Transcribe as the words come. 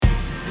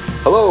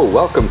Hello,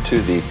 welcome to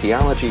the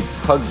Theology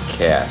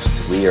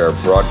Pugcast. We are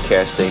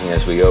broadcasting,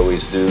 as we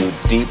always do,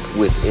 deep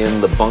within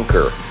the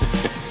bunker.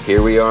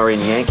 Here we are in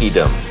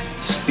Yankeedom,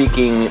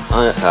 speaking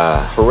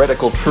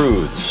heretical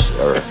truths.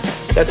 Or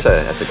that's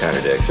a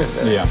contradiction.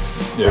 Yeah.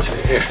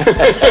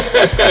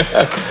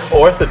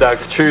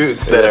 Orthodox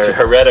truths that are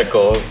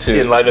heretical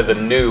in light of the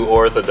new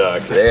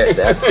orthodoxy.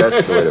 That's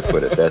the way to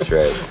put it. That's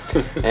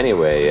right.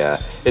 Anyway,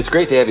 it's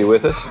great to have you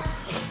with us.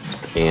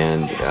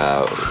 And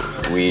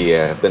we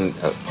have been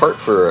apart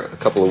for a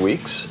couple of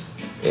weeks,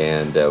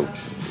 and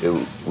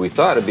we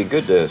thought it'd be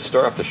good to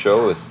start off the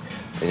show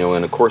with,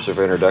 in the course of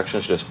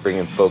introductions, just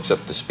bringing folks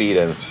up to speed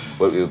on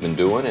what we've been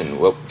doing and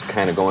what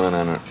kind of going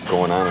on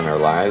in our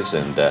lives.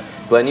 And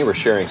Glenn, you were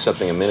sharing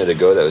something a minute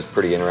ago that was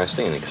pretty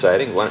interesting and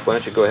exciting. Why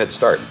don't you go ahead and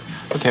start?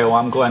 Okay, well,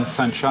 I'm Glenn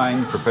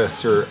Sunshine,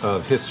 professor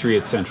of history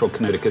at Central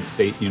Connecticut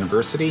State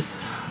University.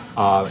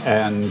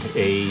 And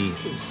a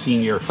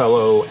senior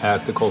fellow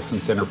at the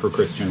Colson Center for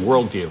Christian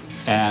Worldview.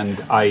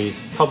 And I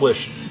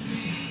publish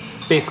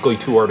basically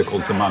 2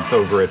 articles a month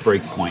over at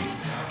Breakpoint.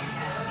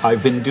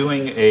 I've been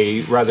doing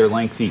a rather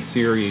lengthy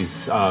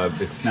series,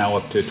 it's now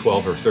up to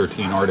 12 or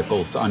 13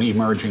 articles on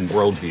emerging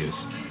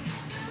worldviews.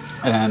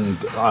 And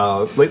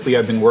lately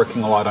I've been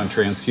working a lot on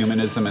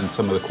transhumanism and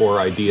some of the core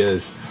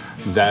ideas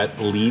that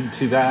lead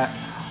to that.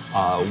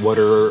 What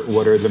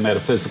are the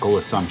metaphysical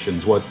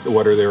assumptions?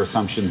 What are their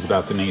assumptions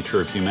about the nature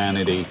of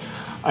humanity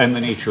and the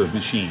nature of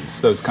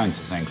machines? Those kinds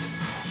of things.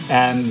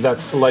 And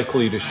that's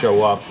likely to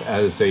show up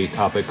as a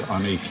topic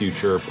on a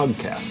future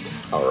podcast.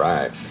 All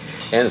right.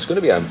 And it's going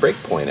to be on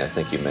Breakpoint, I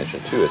think you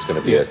mentioned, too. It's going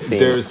to be a theme.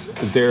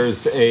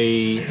 There's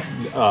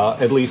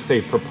at least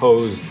a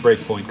proposed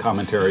Breakpoint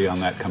commentary on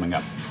that coming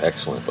up.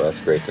 Excellent. Well,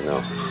 that's great to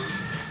know.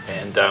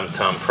 And I'm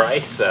Tom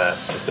Price, a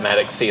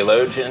systematic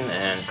theologian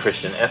and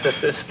Christian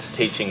ethicist,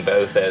 teaching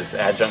both as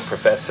adjunct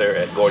professor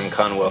at Gordon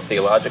Conwell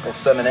Theological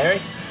Seminary.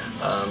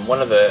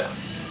 One of the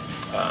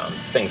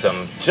things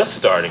I'm just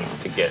starting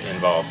to get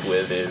involved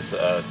with is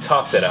a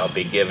talk that I'll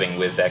be giving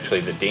with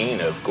actually the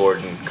dean of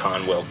Gordon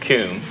Conwell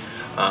CUNY.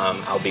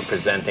 I'll be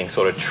presenting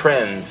sort of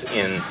trends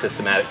in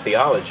systematic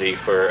theology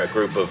for a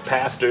group of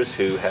pastors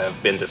who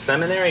have been to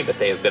seminary, but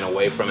they have been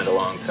away from it a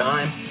long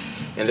time.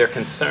 And they're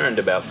concerned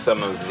about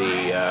some of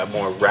the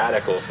more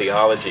radical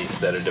theologies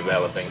that are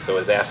developing. So I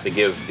was asked to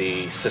give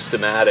the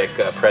systematic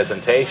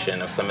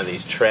presentation of some of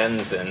these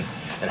trends and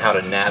how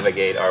to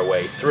navigate our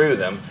way through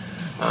them.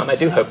 I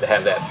do hope to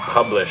have that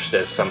published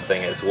as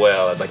something as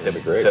well. I'd like to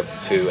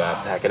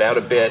pack it out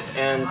a bit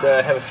and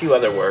have a few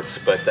other works,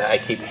 but I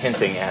keep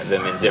hinting at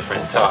them in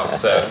different talks.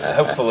 So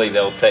hopefully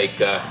they'll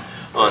take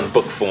on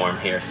book form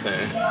here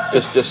soon.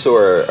 Just so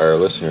our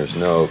listeners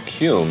know,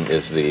 CUNY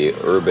is the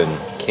urban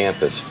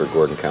campus for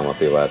Gordon Conwell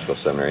Theological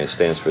Seminary. It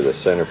stands for the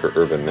Center for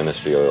Urban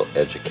Ministerial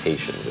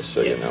Education, just so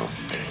you know.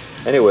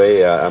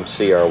 Anyway, I'm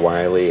C.R.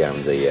 Wiley.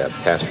 I'm the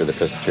pastor of the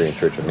Presbyterian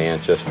Church of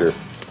Manchester,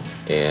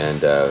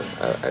 and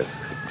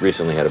I've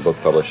recently had a book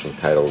published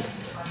entitled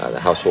The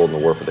Household and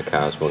the War for the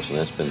Cosmos, and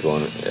that's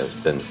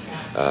been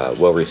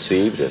well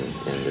received and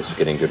is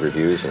getting good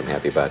reviews, and I'm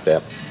happy about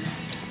that.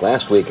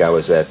 Last week I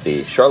was at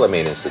the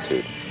Charlemagne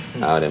Institute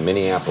out in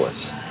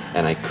Minneapolis,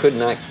 and I could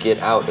not get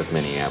out of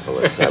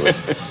Minneapolis. I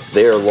was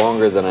there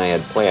longer than I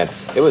had planned.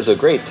 It was a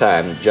great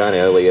time. John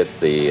Elliott,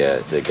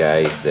 the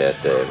guy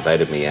that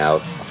invited me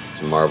out,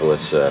 is a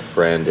marvelous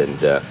friend,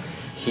 and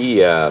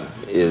he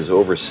is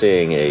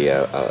overseeing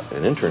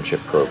an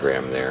internship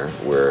program there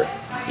where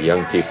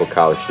young people,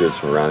 college students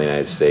from around the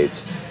United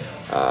States,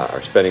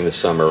 are spending the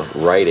summer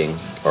writing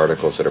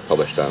articles that are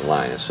published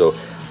online. And so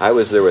I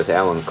was there with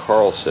Alan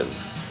Carlson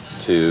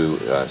to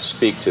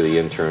speak to the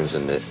interns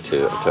and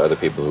to other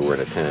people who were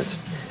in attendance.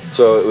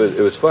 So it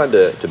was fun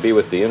to be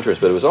with the interns,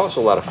 but it was also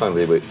a lot of fun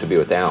to be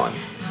with Alan.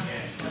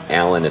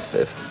 Alan, if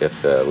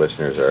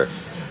listeners are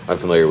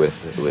unfamiliar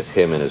with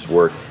him and his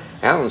work,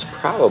 Alan's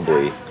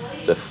probably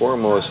the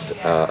foremost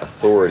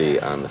authority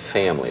on the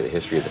family, the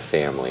history of the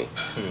family,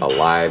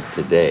 alive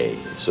today.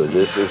 So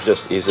this is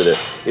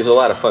he's a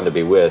lot of fun to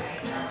be with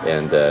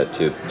and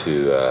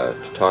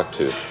to talk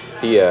to.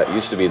 He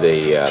used to be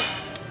the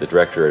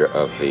director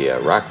of the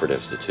Rockford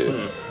Institute,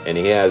 and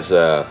he has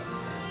in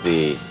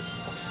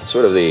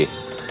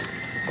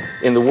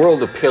the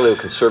world of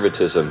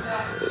paleoconservatism,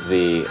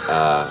 the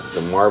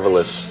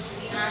marvelous.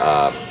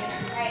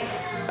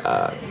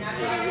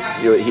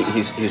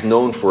 He's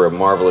known for a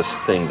marvelous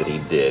thing that he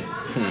did.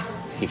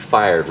 He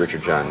fired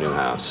Richard John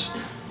Newhouse.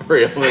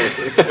 Really?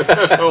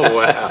 Oh,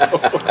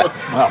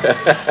 wow.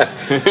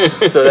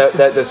 So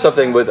that's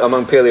something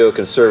among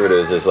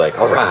paleoconservatives is like,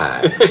 all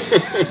right.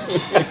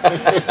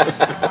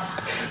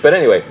 But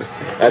anyway,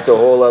 that's a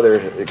whole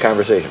other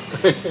conversation.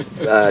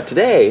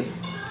 Today,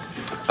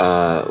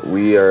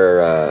 we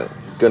are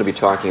going to be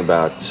talking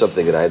about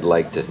something that I'd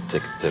like to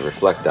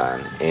reflect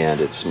on,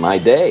 and it's my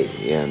day.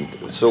 And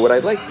so what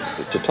I'd like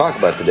to talk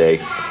about today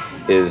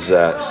is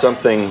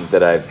something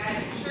that I've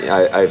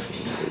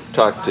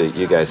talked to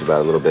you guys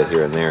about a little bit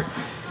here and there,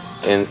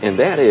 and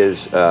that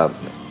is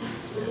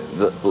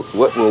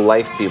what will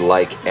life be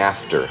like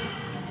after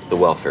the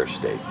welfare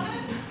state?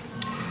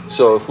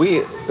 So if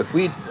we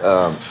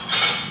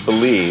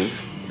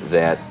believe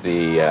that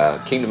the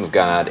kingdom of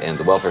God and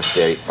the welfare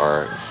state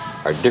are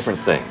different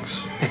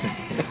things,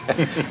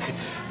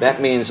 that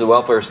means the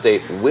welfare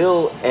state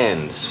will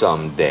end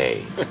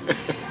someday.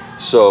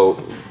 So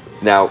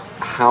now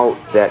how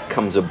that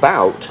comes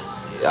about,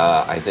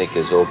 I think,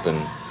 is open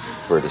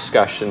for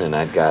discussion, and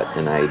I've got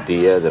an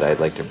idea that I'd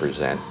like to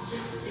present.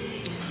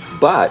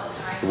 But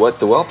what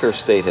the welfare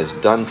state has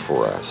done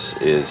for us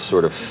is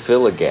sort of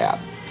fill a gap.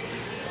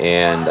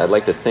 And I'd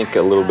like to think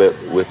a little bit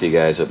with you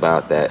guys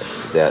about that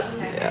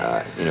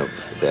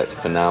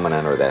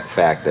phenomenon or that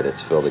fact that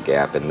it's filled a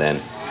gap, and then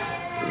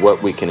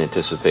what we can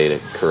anticipate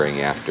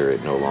occurring after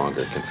it no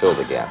longer can fill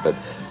the gap.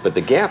 But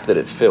the gap that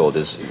it filled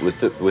is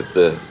with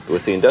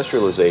the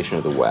industrialization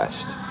of the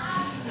West.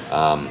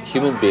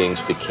 Human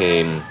beings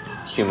became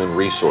human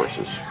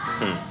resources.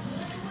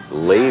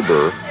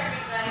 Labor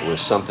was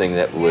something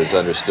that was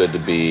understood to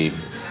be,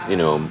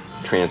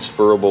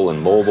 transferable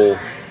and mobile.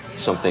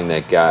 Something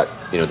that got,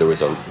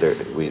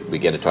 we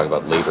get to talk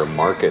about labor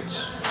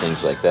markets,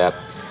 things like that,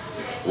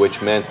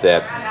 which meant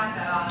that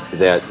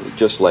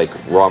just like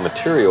raw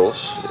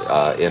materials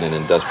in an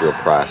industrial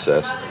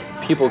process,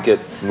 people get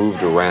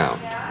moved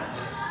around.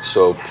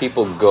 So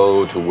people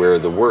go to where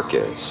the work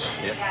is.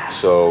 Yep.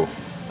 So,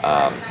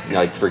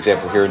 like for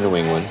example, here in New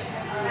England,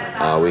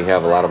 we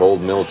have a lot of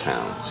old mill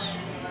towns.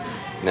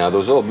 Now,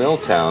 those old mill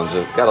towns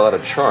have got a lot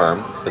of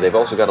charm, but they've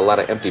also got a lot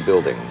of empty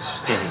buildings.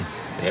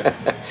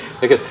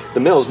 Because the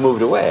mills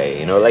moved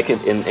away. Like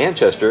in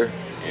Manchester,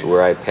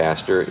 where I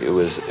pastor, it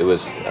was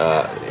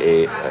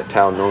a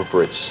town known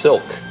for its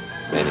silk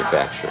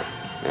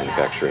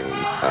manufacturing.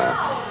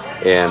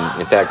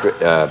 And in fact,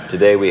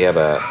 today we have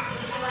a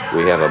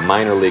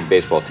minor league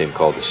baseball team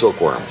called the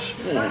Silkworms.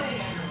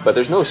 But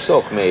there's no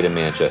silk made in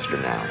Manchester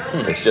now.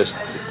 It's just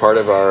part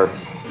of our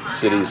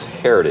city's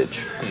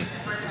heritage.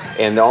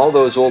 And all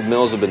those old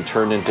mills have been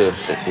turned into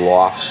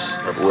lofts,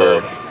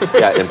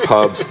 and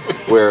pubs,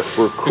 where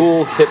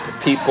cool, hip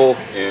people,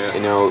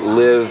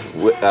 live,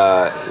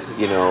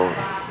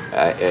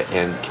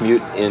 and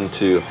commute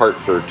into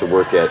Hartford to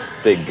work at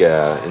big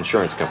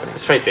insurance companies.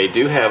 That's right. They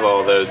do have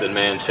all those in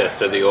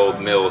Manchester, the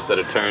old mills that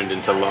are turned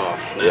into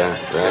lofts now.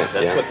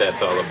 That's what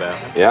that's all about.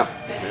 Yeah.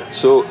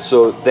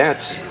 So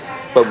that's.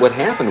 But what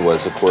happened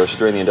was, of course,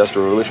 during the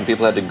Industrial Revolution,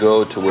 people had to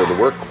go to where the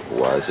work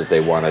was if they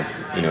wanted,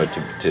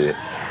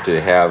 to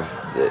have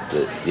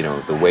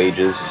the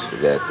wages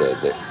that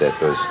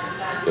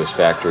those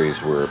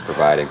factories were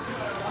providing.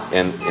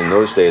 And in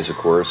those days, of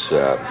course,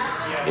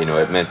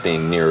 it meant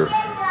being near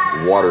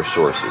water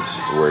sources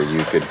where you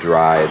could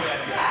drive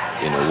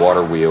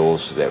water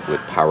wheels that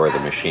would power the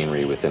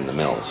machinery within the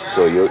mills.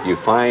 So you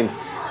find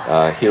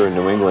here in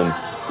New England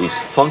these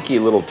funky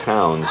little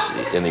towns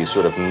in these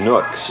sort of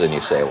nooks, and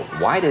you say, well,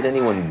 why did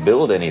anyone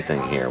build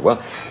anything here?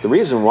 Well, the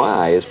reason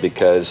why is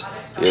because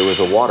there was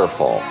a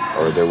waterfall,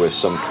 or there was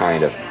some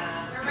kind of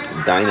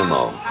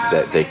dynamo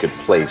that they could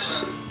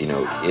place,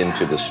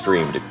 into the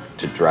stream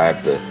to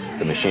drive the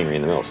machinery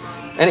in the mills.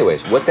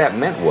 Anyways, what that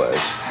meant was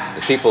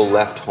that people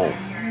left home.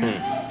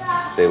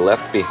 They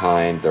left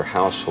behind their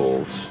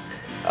households,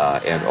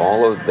 and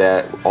all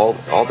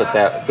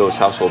that those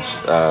households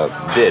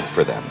did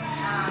for them.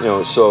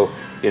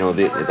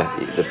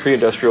 The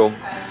pre-industrial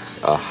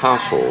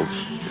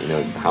households,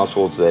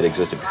 households that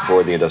existed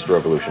before the Industrial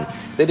Revolution,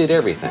 they did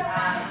everything.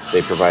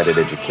 They provided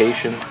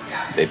education,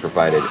 they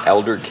provided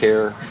elder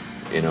care,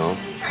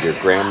 your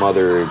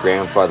grandmother or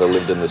grandfather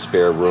lived in the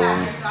spare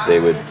room, they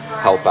would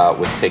help out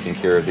with taking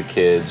care of the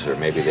kids, or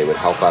maybe they would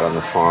help out on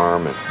the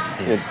farm, and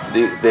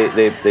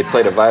they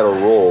played a vital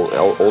role,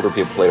 older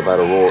people played a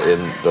vital role in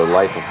the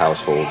life of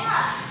households.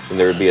 And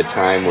there would be a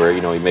time where,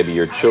 maybe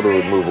your children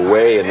would move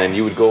away, and then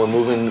you would go and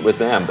move in with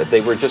them, but they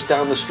were just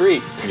down the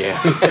street. Yeah.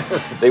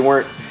 They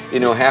weren't,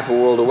 half a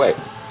world away.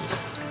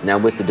 Now,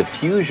 with the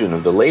diffusion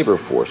of the labor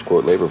force,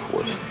 quote, labor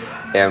force,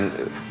 and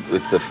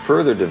with the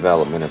further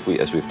development,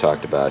 as we've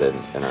talked about in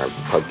our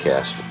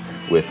Pugcast,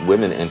 with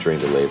women entering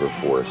the labor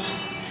force,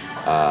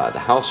 the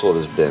household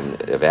has been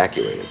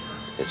evacuated.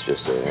 It's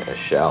just a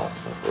shell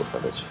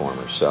of its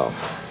former self.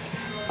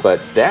 But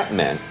that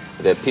meant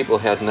that people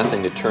had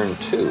nothing to turn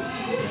to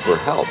for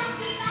help,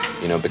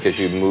 because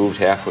you moved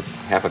half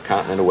a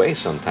continent away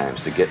sometimes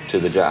to get to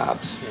the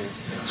jobs.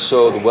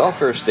 So the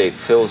welfare state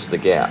fills the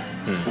gap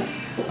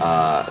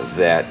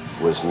that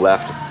was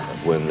left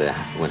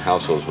when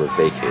households were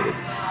vacated.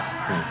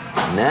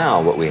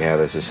 Now what we have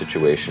is a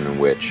situation in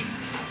which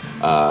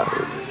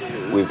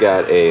we've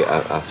got a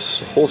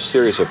whole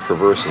series of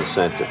perverse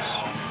incentives.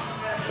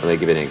 Let me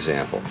give you an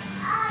example.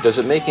 Does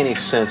it make any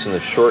sense in the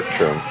short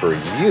term for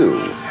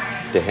you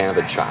to have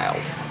a child?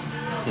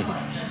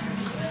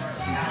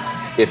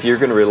 If you're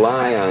going to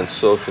rely on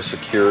Social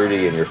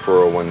Security and your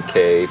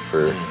 401k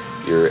for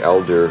your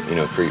elder,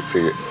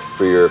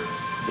 for your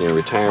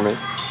retirement,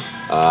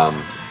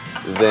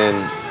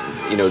 then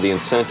the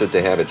incentive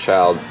to have a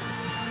child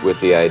with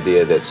the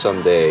idea that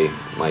someday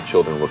my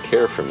children will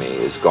care for me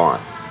is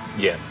gone.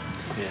 Yeah.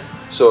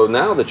 So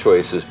now the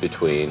choice is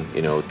between,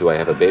 do I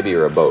have a baby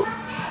or a boat?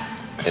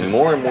 And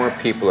more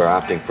people are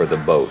opting for the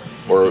boat,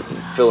 or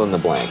fill in the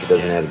blank. It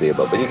doesn't have to be a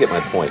boat, but you get my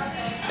point.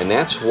 And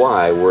that's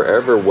why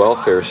wherever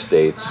welfare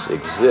states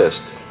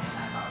exist,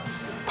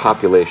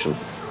 population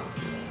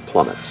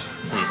plummets.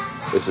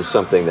 This is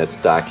something that's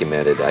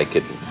documented. I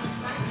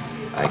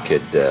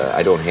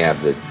don't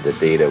have the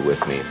data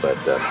with me, but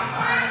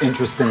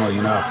Interestingly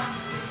enough,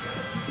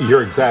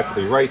 you're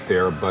exactly right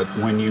there, but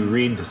when you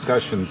read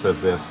discussions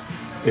of this,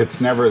 it's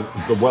never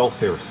the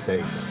welfare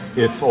state.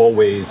 It's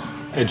always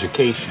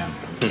education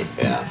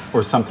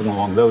or something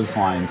along those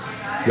lines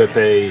that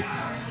they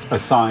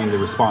assign the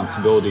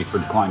responsibility for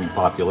declining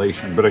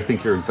population. But I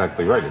think you're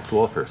exactly right. It's the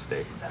welfare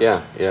state.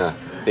 Yeah.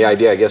 The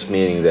idea, I guess,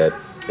 meaning that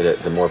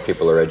the more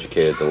people are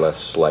educated, the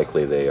less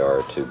likely they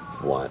are to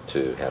want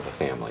to have a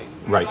family.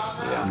 Right.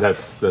 Yeah.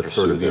 That's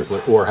sort of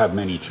the or have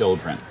many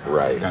children.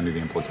 Right. That's kind of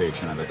the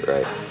implication of it.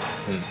 Right.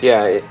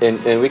 Yeah,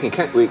 and we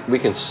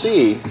can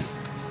see,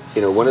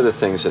 one of the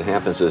things that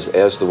happens is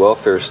as the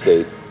welfare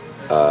state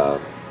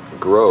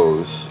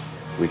grows,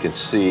 we can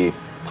see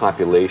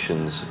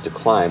populations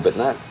decline, but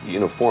not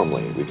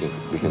uniformly.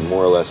 We can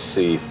more or less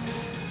see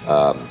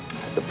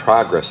the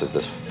progress of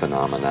this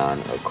phenomenon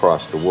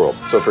across the world.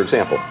 So, for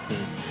example,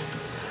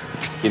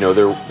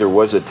 there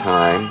was a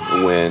time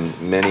when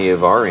many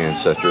of our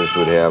ancestors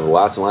would have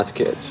lots and lots of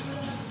kids.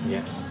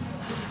 Yeah.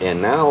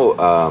 And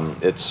now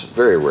it's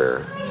very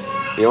rare.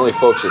 The only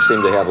folks that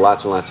seem to have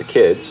lots and lots of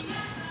kids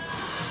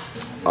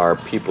are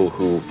people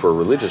who, for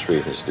religious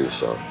reasons, do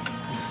so.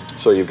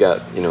 So you've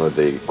got,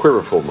 the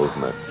quiverful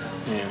movement.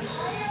 Yeah.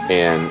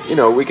 And,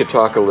 we could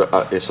talk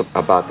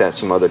about that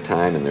some other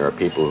time, and there are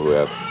people who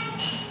have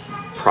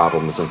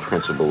problems in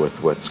principle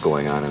with what's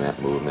going on in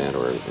that movement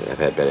or have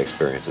had bad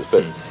experiences.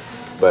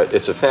 But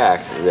it's a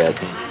fact that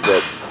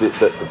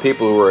the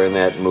people who are in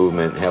that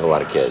movement have a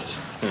lot of kids.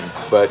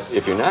 But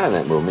if you're not in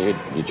that movement,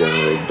 you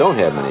generally don't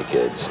have many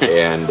kids.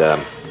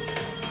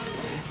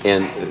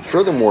 And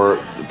furthermore,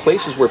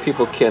 places where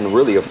people can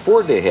really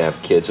afford to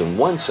have kids in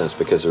one sense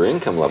because their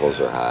income levels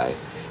are high,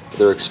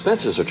 their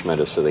expenses are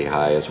tremendously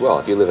high as well.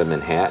 If you live in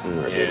Manhattan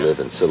or if you live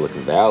in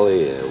Silicon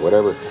Valley or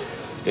whatever,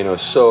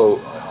 so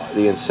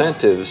the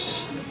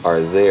incentives are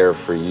there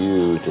for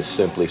you to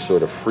simply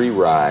sort of free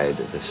ride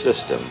the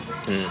system,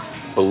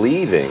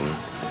 believing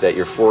that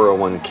your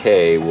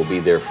 401k will be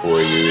there for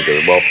you,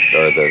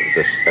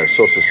 the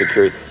Social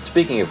Security.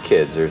 Speaking of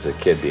kids, there's a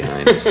kid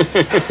behind us.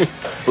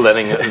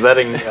 letting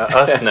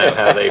us know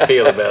how they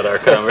feel about our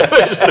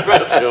conversation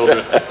about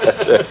children.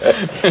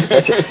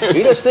 That's right.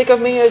 You just think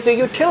of me as a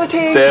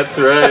utility. That's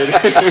right.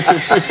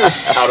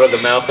 Out of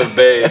the mouth of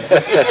babes.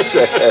 That's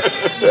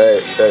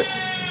right.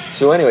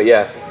 So anyway,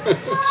 yeah.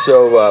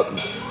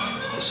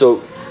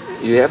 So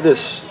you have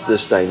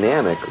this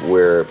dynamic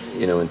where,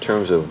 in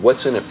terms of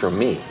what's in it for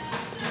me,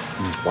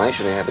 why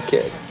should I have a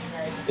kid?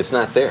 It's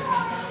not there.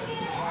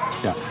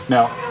 Yeah.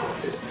 Now,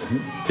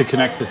 to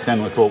connect this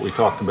in with what we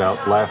talked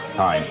about last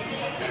time,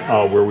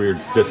 where we were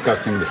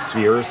discussing the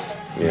spheres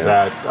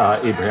that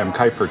Abraham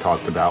Kuyper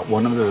talked about,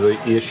 one of the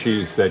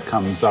issues that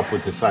comes up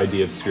with this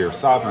idea of sphere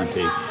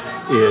sovereignty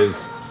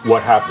is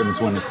what happens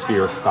when a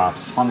sphere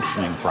stops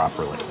functioning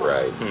properly.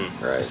 Right.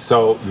 Right.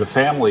 So the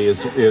family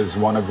is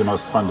one of the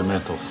most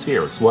fundamental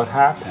spheres. What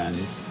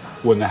happens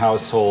when the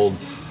household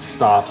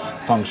stops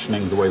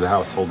functioning the way the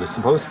household is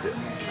supposed to?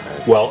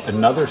 Well,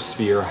 another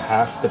sphere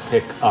has to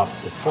pick up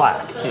the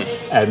slack.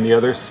 And the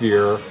other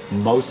sphere,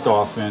 most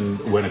often,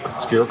 when a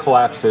sphere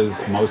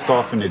collapses, most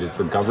often it is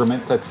the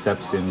government that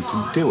steps in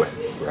to do it.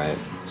 Right.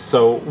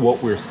 So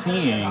what we're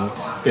seeing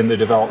in the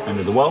development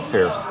of the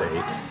welfare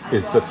state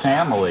is the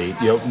family,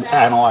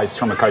 analyzed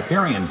from a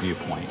Kuyperian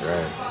viewpoint.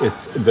 Right.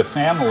 It's the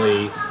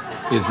family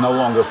is no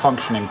longer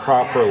functioning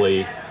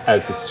properly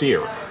as a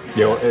sphere.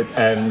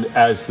 And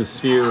as the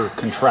sphere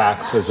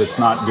contracts, as it's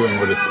not doing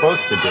what it's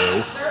supposed to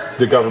do,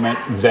 the government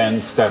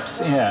then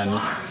steps in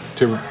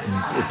to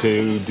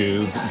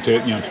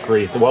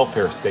create the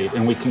welfare state,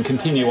 and we can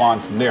continue on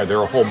from there. There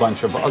are a whole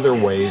bunch of other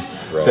ways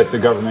that the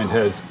government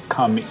has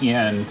come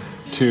in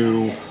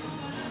to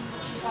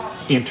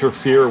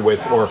interfere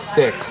with or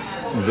fix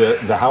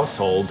the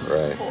household,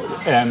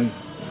 and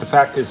the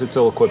fact is it's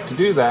ill-equipped to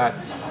do that.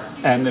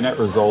 And the net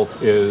result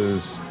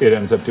is it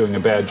ends up doing a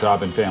bad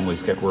job and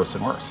families get worse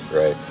and worse.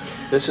 Right.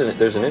 There's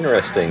an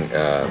interesting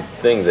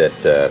thing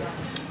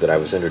that I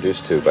was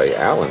introduced to by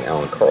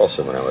Alan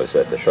Carlson when I was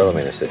at the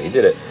Charlemagne Institute. He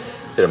did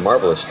a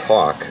marvelous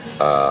talk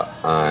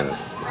on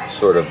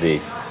sort of they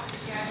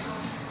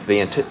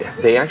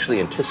actually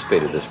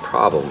anticipated this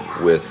problem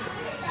with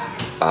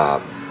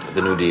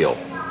the New Deal.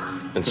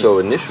 And so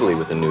initially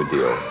with the New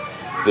Deal,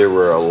 there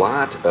were a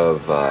lot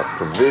of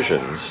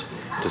provisions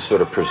to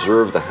sort of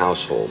preserve the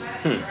household.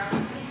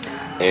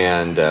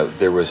 And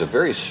there was a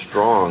very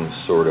strong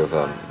sort of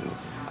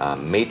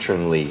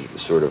matronly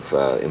sort of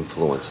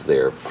influence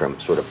there from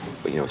sort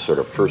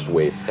of first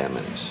wave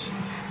feminists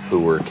who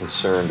were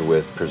concerned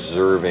with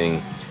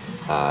preserving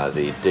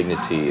the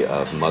dignity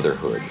of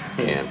motherhood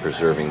and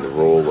preserving the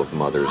role of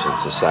mothers in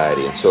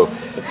society. And so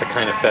it's a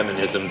kind of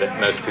feminism that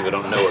most people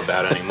don't know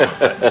about anymore.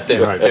 But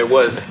there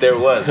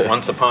was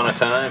once upon a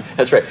time.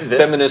 That's right.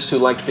 Feminists who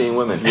liked being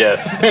women.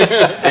 Yes,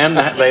 and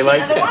they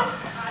liked it.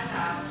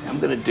 I'm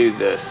going to do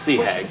the sea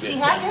hag this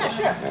time. Yeah,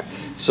 sure.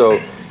 So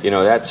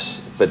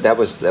that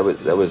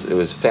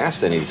was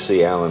fascinating to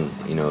see Alan,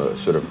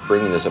 sort of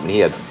bringing this up, and he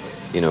had,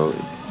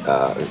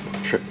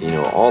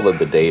 all of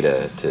the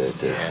data to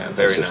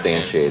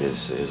substantiate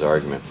his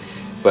argument.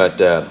 But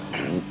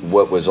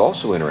what was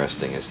also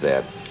interesting is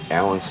that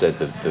Alan said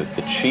that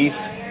the chief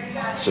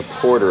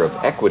supporter of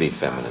equity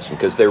feminism,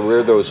 because there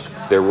were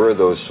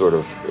those sort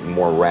of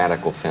more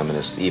radical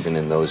feminists even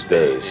in those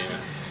days.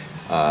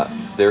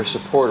 Their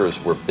supporters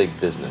were big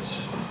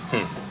business.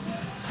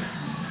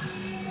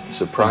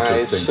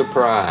 Surprise,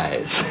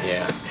 surprise.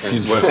 Yeah,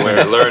 and what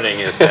we're learning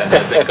is that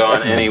hasn't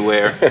gone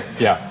anywhere.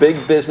 Yeah.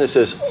 Big business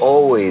has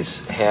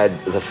always had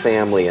the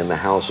family and the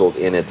household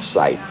in its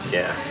sights.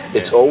 Yeah.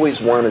 It's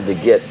always wanted to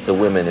get the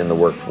women in the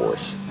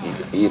workforce,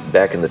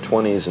 back in the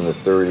 20s and the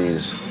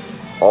 30s,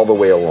 all the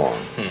way along.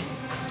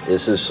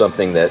 This is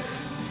something that,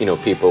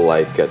 people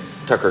like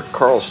Tucker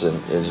Carlson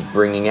is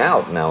bringing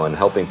out now and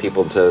helping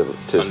people to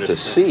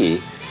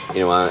see,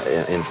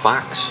 in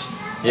Fox,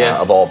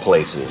 of all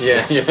places.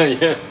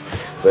 Yeah.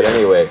 But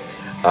anyway,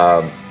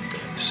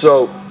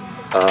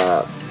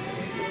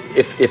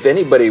 if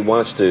anybody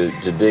wants to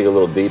dig a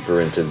little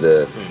deeper into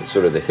the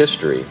sort of the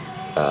history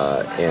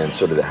and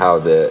sort of how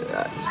the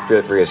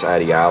various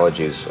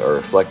ideologies are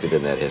reflected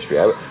in that history,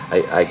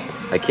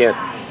 I can't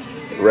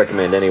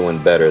recommend anyone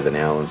better than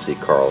Alan C.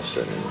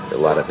 Carlson and a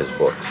lot of his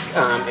books.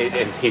 And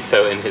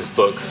in his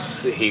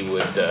books he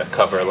would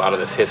cover a lot of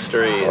this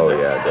history. Oh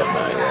yeah,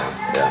 definitely.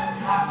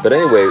 Yeah. But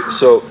anyway,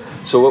 so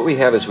what we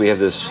have is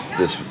this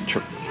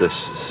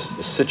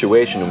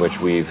situation in which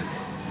we've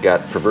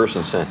got perverse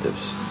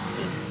incentives.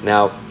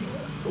 Now,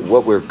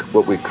 what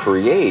we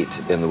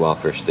create in the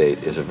welfare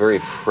state is a very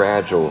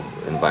fragile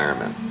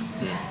environment,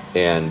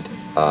 and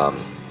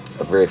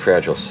a very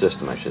fragile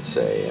system, I should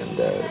say. And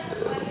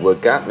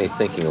what got me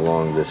thinking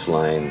along this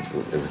line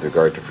with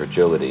regard to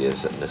fragility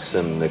is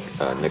Nassim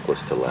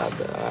Nicholas Taleb.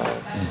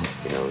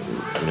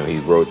 He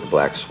wrote The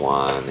Black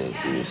Swan, and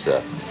he's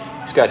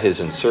got his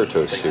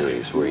Inserto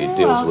series where he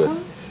deals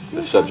with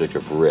the subject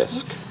of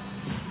risk.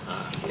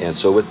 And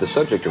so with the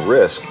subject of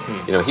risk,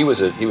 he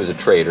was a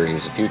trader, he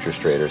was a futures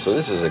trader. So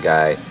this is a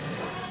guy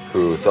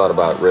who thought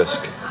about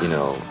risk,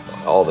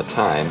 all the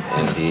time,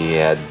 and he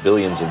had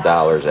billions of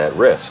dollars at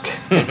risk.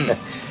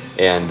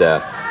 And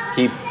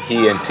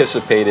he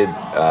anticipated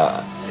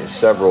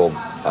several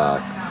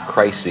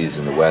crises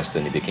in the West,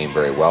 and he became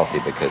very wealthy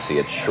because he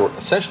had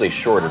essentially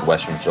shorted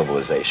Western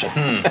civilization.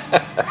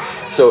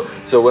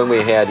 So when we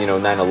had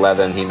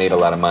 9/11, he made a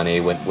lot of money.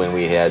 When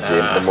we had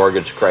the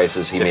mortgage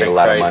crisis, he made a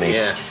lot of money.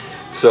 Yeah.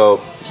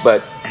 So,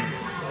 but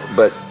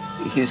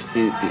he's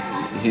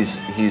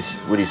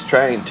what he's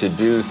trying to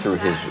do through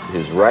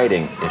his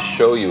writing is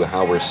show you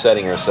how we're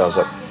setting ourselves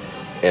up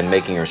and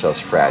making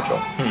ourselves fragile.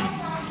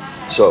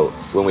 So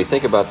when we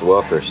think about the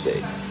welfare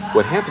state,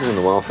 what happens in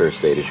the welfare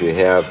state is you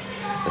have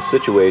a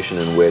situation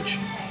in which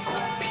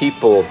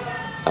people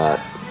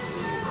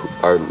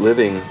are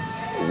living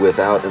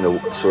without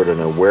sort of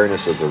an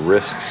awareness of the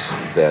risks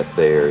that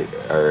they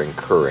are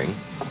incurring,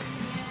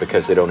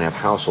 because they don't have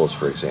households,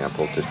 for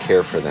example, to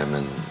care for them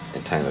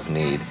in time of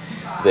need.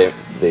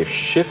 They're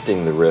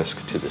shifting the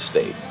risk to the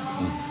state.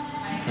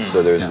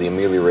 So there's the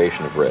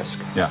amelioration of risk.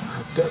 Yeah.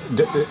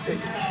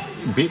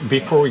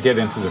 Before we get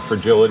into the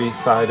fragility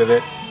side of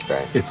it,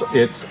 right.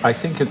 I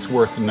think it's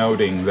worth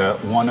noting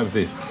that one of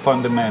the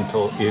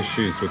fundamental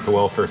issues with the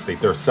welfare state,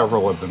 there are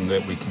several of them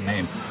that we can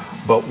name,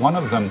 but one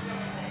of them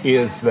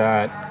is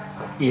that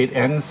it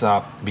ends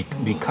up,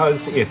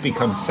 because it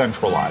becomes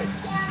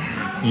centralized,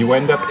 you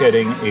end up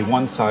getting a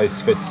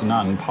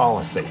one-size-fits-none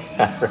policy.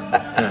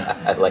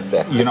 I like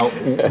that.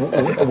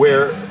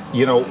 Where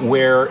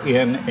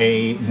in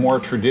a more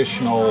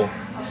traditional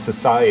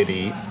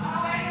society,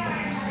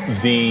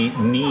 the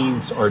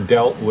needs are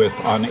dealt with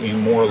on a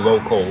more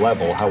local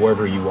level,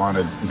 however you want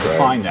to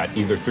define that,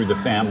 either through the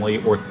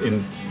family or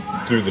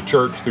through the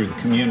church, through the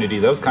community,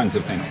 those kinds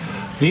of things.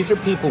 These are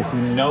people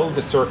who know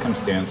the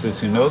circumstances,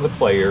 who know the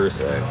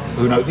players,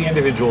 who know the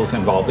individuals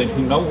involved, and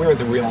who know where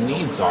the real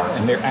needs are.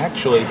 And they're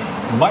actually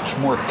much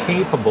more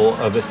capable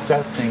of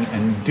assessing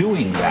and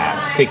doing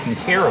that, taking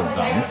care of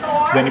them,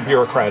 than a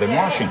bureaucrat in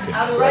Washington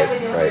is.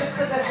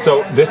 Right.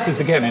 So this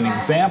is, again, an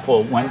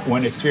example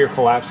when a sphere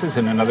collapses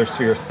and another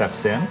sphere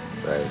steps in,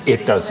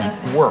 it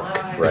doesn't work.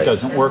 It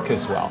doesn't work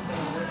as well.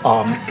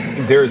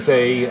 There's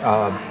a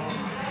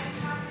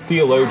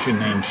theologian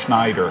named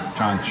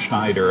John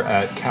Schneider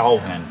at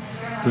Calvin,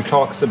 who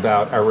talks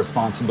about our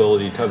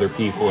responsibility to other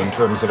people in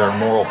terms of our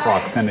moral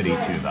proximity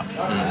to them.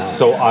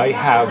 So I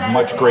have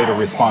much greater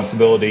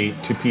responsibility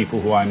to people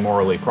who I'm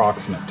morally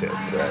proximate to.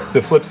 Right.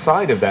 The flip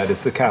side of that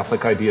is the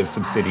Catholic idea of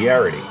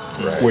subsidiarity,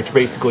 which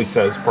basically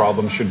says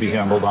problems should be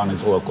handled on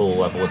as local a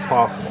level as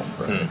possible.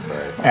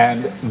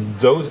 And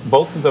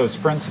both of those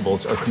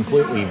principles are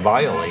completely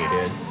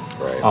violated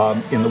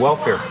in the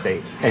welfare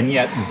state, and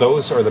yet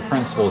those are the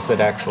principles that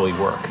actually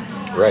work.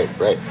 Right.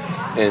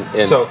 And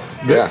so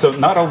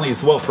not only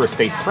is the welfare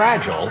state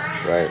fragile,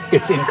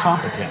 it's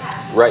incompetent.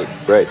 Right.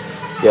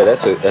 Yeah,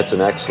 that's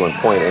an excellent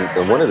point.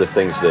 And one of the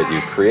things that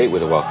you create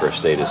with a welfare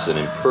state is an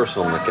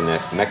impersonal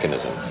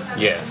mechanism.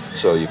 Yes.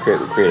 So you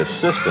create a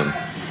system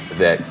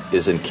that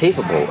is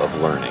incapable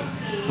of learning.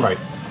 Right.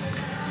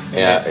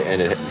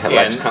 And it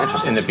lacks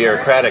consciousness. In the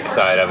bureaucratic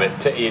side of it,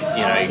 you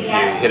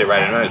hit it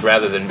right on the nose.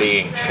 Rather than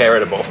being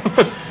charitable,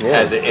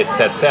 as it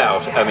sets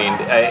out, I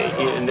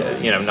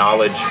mean,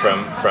 knowledge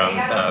from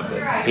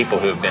people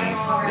who have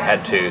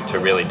had to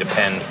really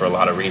depend for a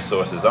lot of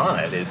resources on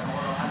it is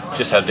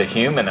just how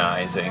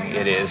dehumanizing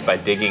it is by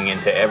digging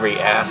into every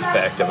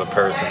aspect of a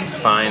person's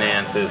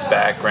finances,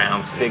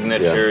 background,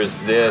 signatures,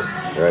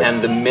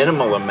 and the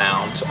minimal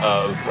amount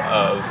of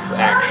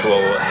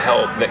actual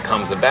help that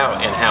comes about,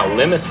 and how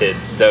limited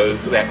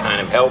that kind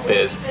of help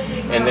is.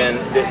 And then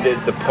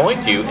the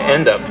point you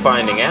end up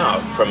finding out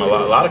from a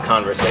lot of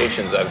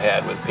conversations I've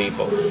had with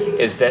people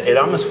is that it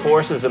almost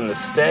forces them to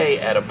stay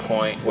at a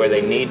point where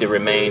they need to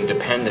remain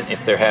dependent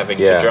if they're having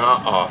to draw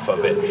off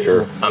of it.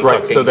 Sure.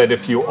 So that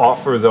if you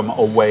offer them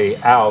a way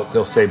out,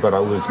 they'll say, but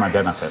I'll lose my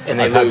benefits. And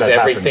they lose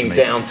everything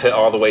down to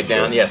all the way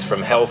down,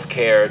 from health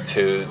care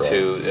to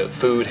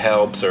food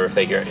helps, or if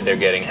they're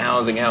getting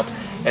housing help.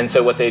 And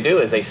so what they do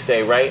is they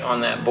stay right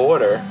on that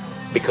border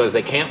because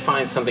they can't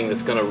find something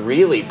that's going to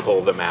really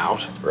pull them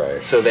out.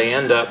 Right. So they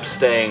end up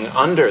staying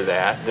under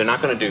that. They're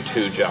not going to do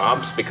two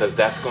jobs because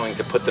that's going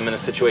to put them in a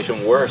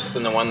situation worse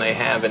than the one they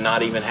have, and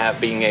not even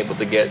being able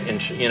to get,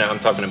 I'm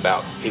talking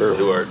about people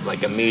who are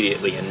like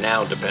immediately and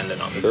now dependent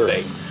on the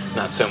state.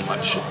 Not so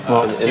much.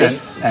 Well,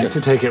 and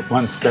to take it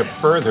one step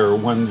further,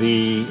 when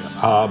the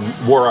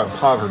war on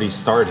poverty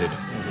started,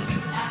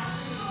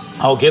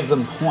 I'll give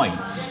them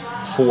points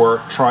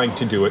for trying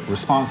to do it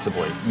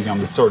responsibly,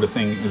 the sort of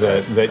thing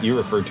that you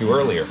referred to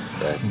earlier.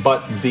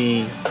 But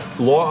the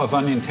law of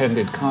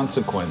unintended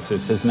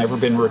consequences has never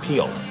been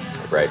repealed.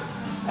 Right.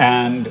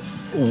 And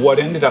what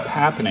ended up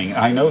happening,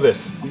 I know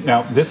this,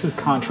 now this is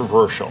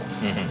controversial,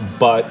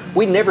 but...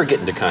 We never get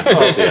into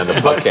controversy on the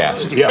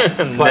Pugcast.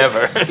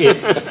 Never.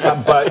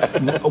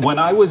 But when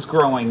I was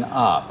growing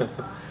up,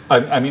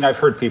 I mean, I've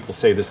heard people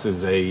say this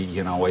is a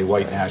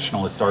white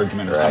nationalist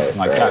argument or something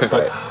like that,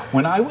 but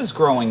when I was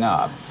growing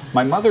up,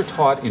 my mother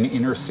taught in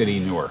inner city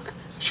Newark.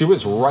 She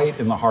was right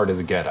in the heart of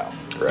the ghetto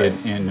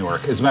in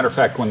Newark. As a matter of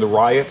fact, when the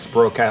riots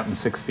broke out in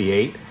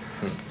 '68,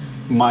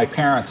 my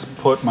parents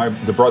put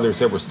the brothers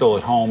that were still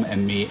at home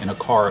and me in a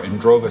car and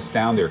drove us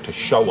down there to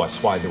show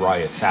us why the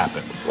riots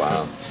happened.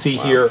 Wow.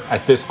 Here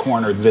at this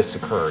corner, this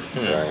occurred.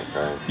 Right.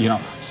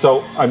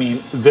 So I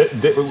mean,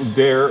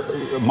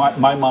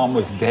 my mom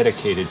was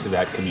dedicated to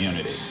that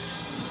community.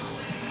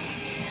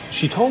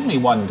 She told me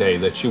one day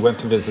that she went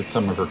to visit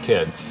some of her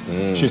kids.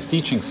 She was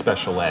teaching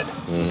special ed.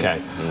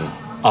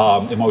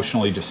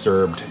 Emotionally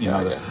disturbed.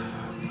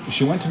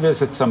 She went to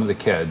visit some of the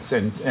kids,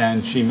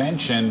 and she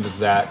mentioned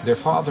that their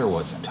father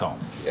wasn't home.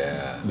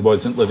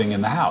 Wasn't living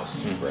in the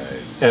house.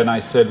 And I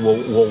said, well,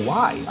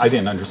 why? I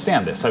didn't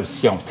understand this. I was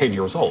 10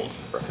 years old.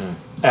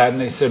 And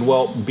they said,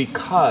 well,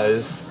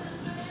 because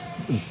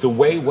the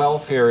way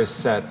welfare is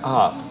set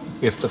up,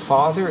 if the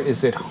father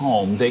is at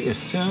home, they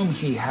assume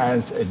he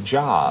has a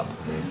job,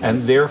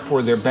 and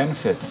therefore their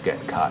benefits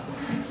get cut.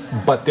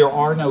 But there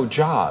are no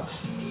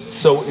jobs.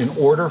 So in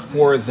order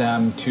for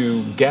them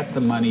to get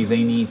the money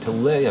they need to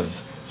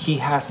live, he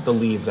has to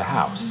leave the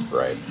house.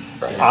 Right.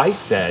 I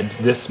said,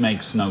 this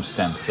makes no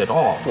sense at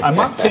all. I'm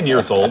not 10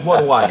 years old.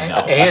 What do I know?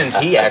 And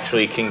he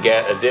actually can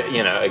get,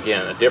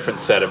 a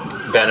different set of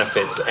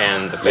benefits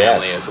and the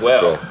family as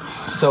well.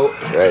 So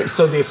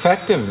the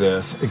effect of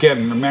this,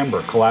 again,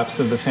 remember, collapse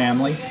of the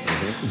family,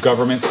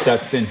 government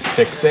steps in to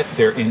fix it,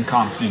 they're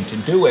incompetent to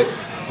do it.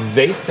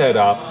 They set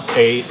up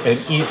an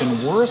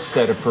even worse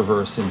set of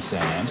perverse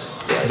incentives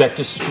that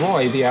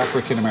destroy the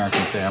African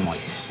American family.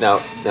 Now,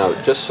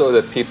 just so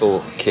that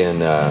people can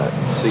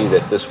see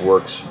that this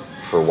works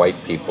for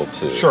white people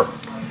too. Sure.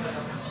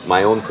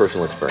 My own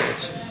personal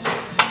experience.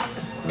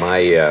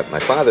 My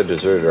father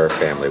deserted our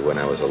family when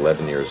I was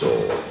 11 years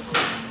old.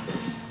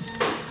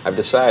 I've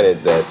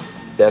decided that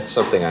that's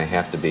something I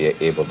have to be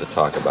able to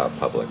talk about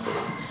publicly,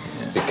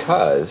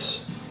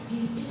 because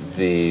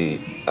the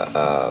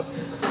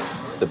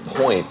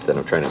point that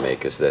I'm trying to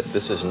make is that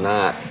this is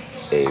not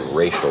a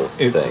racial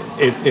thing.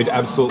 It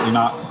absolutely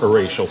not a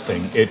racial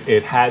thing.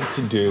 It had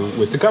to do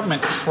with the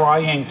government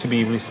trying to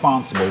be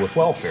responsible with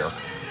welfare,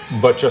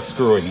 but just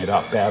screwing it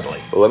up badly.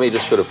 Well, let me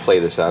just sort of play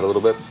this out a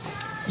little bit.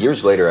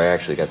 Years later, I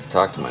actually got to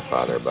talk to my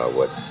father about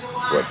what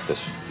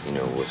this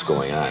was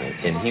going on,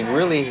 and he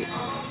really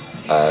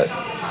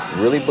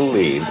really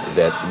believed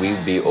that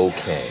we'd be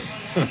okay.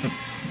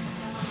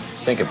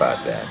 Think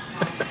about that.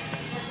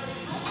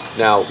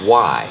 Now,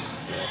 why?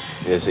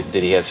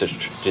 Did he have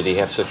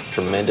such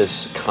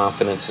tremendous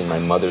confidence in my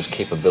mother's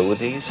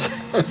capabilities?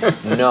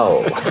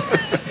 No.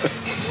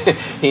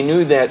 He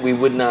knew that we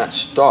would not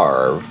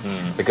starve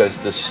because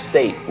the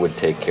state would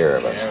take care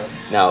of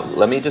us. Now,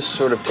 let me just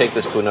sort of take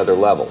this to another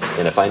level.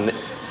 And if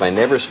I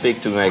never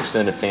speak to my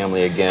extended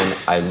family again,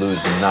 I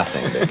lose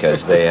nothing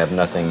because they have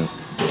nothing.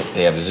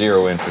 They have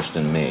zero interest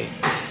in me,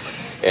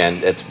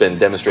 and it's been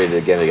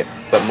demonstrated again and again.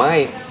 But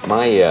my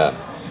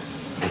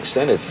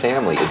extended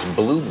family is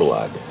blue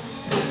blood,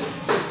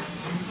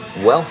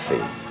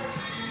 wealthy.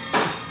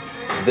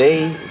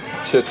 They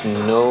took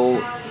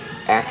no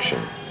action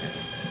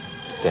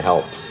to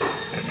help.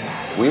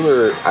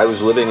 I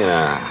was living in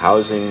a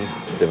housing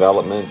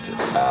development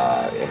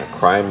in a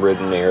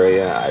crime-ridden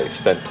area. I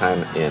spent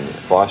time in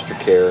foster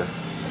care,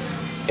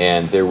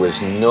 and there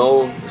was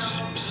no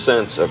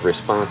sense of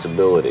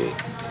responsibility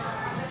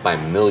by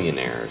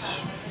millionaires.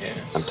 Yeah.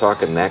 I'm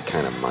talking that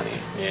kind of money.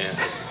 Yeah.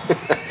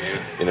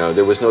 You know,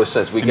 there was no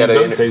sense. In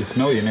those days,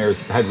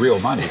 millionaires had real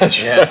money.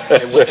 Yeah,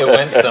 it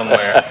went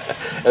somewhere.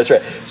 That's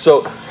right.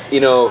 So, you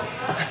know,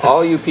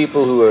 all you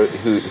people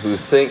who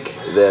think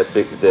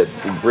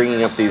that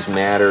bringing up these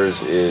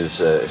matters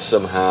is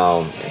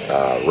somehow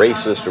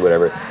racist or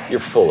whatever, you're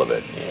full of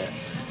it. Yeah.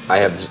 I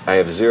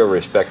have zero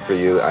respect for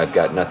you. I've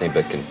got nothing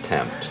but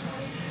contempt.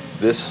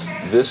 This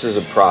is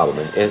a problem,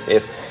 and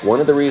if one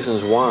of the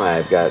reasons why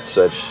I've got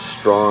such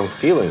strong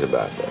feelings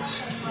about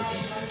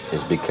this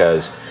is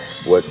because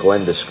what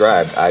Glenn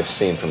described, I've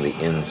seen from the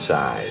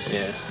inside.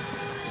 Yeah.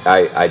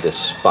 I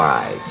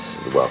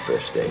despise the welfare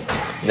state.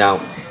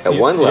 Now, at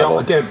one level,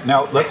 again,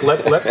 now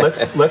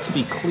let's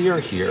be clear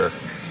here.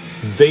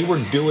 They were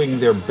doing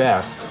their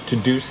best to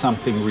do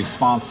something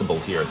responsible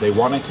here. They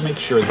wanted to make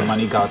sure the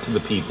money got to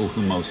the people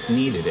who most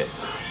needed it.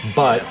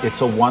 But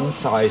it's a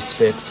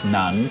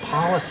one-size-fits-none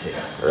policy.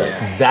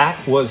 Right. That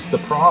was the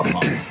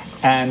problem.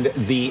 And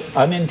the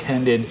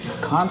unintended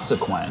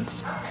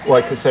consequence,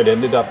 like I said,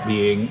 ended up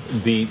being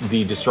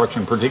the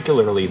destruction,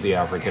 particularly of the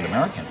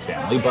African-American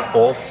family, but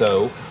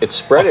also it's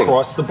spreading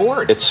across the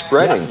board. It's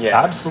spreading. Yes,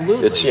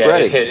 absolutely. It's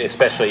spreading. Yeah, it hit,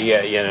 especially,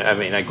 I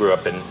mean, I grew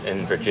up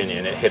in Virginia,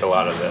 and it hit a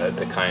lot of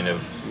the kind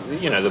of,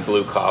 the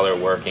blue-collar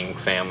working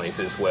families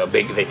as well.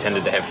 They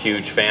tended to have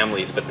huge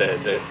families, but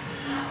the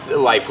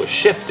life was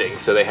shifting,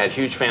 so they had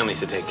huge families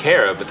to take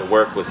care of, but the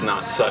work was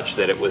not such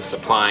that it was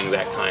supplying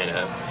that kind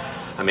of.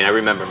 I mean, I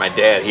remember my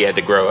dad. He had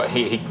to grow up.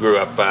 He grew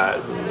up.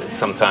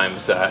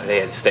 Sometimes they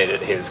had stayed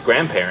at his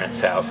grandparents'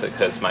 house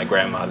because my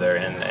grandmother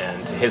and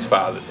his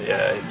father,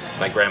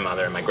 my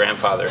grandmother and my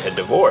grandfather had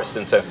divorced,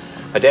 and so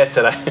my dad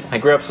said I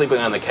grew up sleeping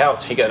on the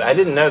couch. He goes, I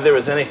didn't know there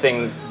was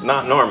anything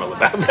not normal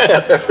about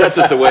that. That's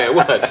just the way it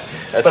was.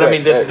 But right. I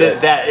mean,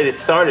 that it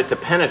started to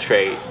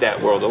penetrate that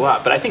world a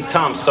lot. But I think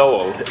Tom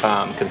Sowell,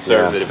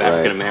 conservative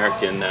African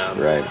American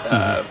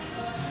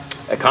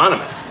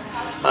economist.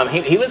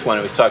 He was one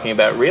who was talking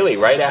about really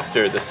right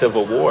after the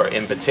Civil War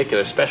in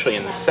particular, especially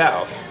in the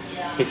South.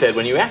 He said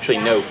when you actually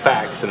know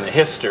facts and the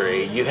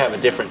history, you have a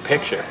different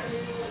picture.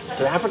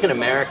 So African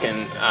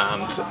Americans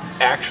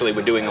actually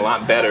were doing a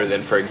lot better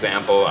than, for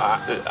example,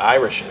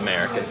 Irish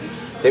Americans.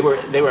 They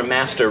were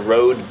master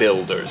road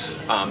builders.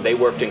 They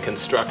worked in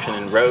construction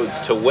and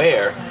roads to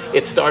where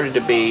it started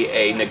to be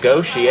a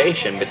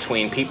negotiation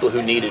between people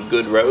who needed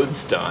good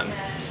roads done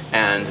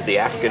and the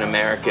African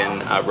American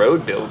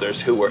road builders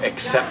who were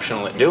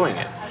exceptional at doing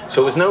it.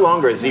 So it was no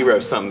longer a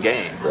zero-sum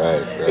game.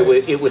 Right.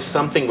 It was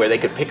something where they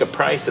could pick a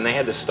price and they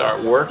had to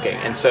start working.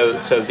 And so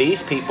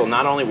these people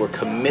not only were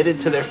committed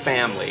to their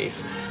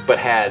families, but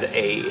had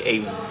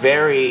an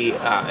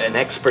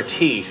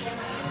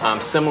expertise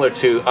similar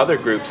to other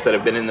groups that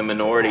have been in the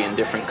minority in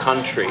different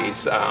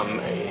countries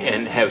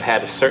and have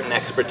had a certain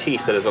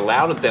expertise that has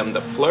allowed them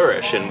to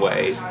flourish in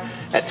ways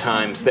at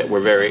times that were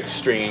very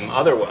extreme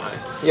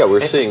otherwise. Yeah,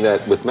 we're seeing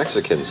that with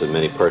Mexicans in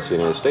many parts of the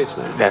United States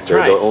now.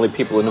 They're the only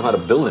people who know how to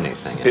build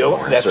anything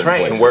anymore. That's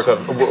right,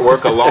 places. And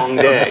work a long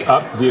day.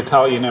 The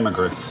Italian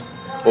immigrants.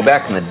 Well,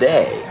 back in the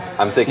day,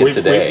 I'm thinking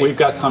today. We've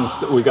got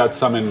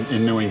some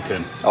in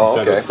Newington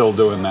that are still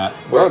doing that.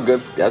 Well,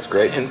 good. That's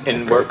great.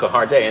 And work a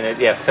hard day.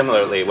 And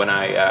similarly, when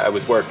I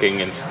was working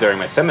during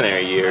my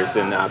seminary years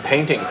in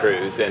painting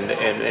crews, and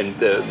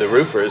the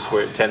roofers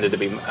tended to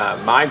be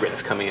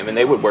migrants coming in, and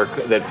they would work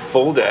that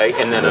full day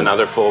and then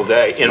another full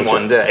day in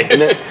one day.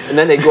 And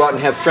then they go out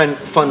and have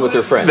fun with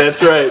their friends.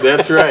 That's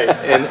right.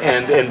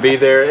 and be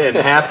there and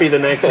happy the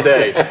next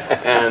day,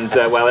 and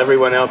while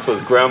everyone else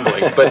was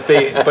grumbling. But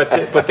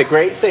the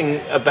great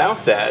thing about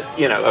that,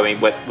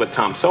 what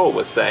Tom Sowell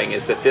was saying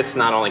is that this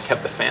not only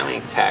kept the family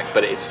intact,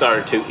 but it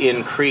started to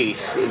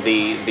increase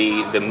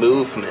the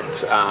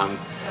movement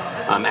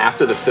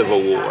after the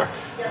Civil War.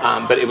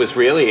 But it was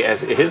really,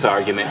 as his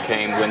argument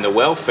came, when the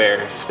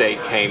welfare state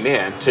came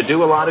in to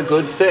do a lot of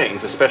good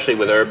things, especially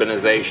with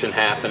urbanization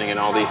happening and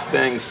all these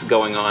things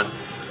going on.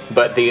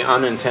 But the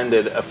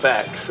unintended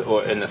effects,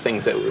 and the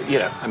things that,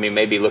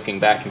 maybe looking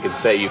back you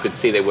could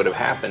see they would have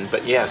happened.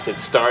 But yes, it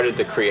started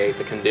to create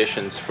the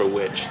conditions for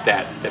which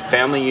the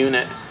family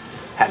unit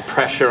had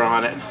pressure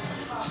on it,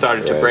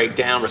 started to break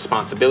down,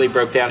 responsibility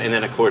broke down, and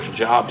then of course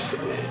jobs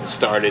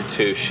started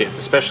to shift,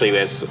 especially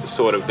as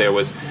sort of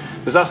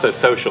there's also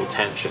social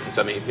tensions.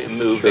 I mean,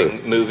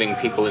 moving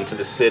people into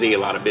the city, a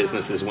lot of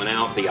businesses went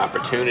out, the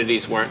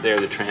opportunities weren't there,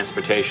 the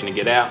transportation to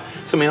get out.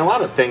 So, a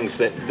lot of things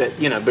that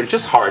but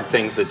just hard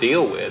things to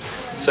deal with.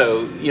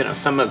 So,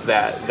 some of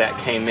that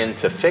came in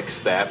to fix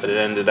that, but it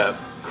ended up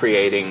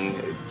creating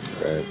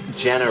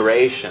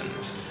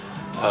generations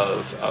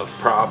of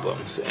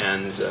problems.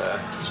 And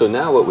so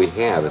now what we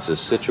have is a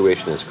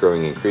situation that's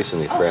growing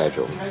increasingly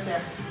fragile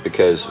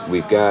because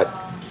we've got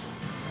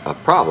a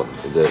problem.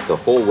 The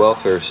whole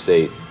welfare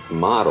state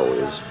model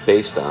is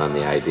based on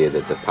the idea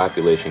that the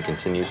population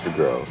continues to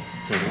grow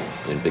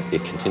and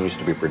it continues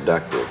to be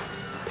productive,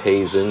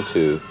 pays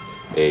into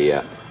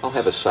I'll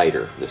have a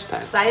cider this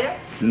time. Cider?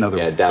 Another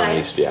one. Down cider?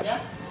 East,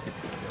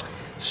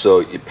 So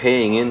you're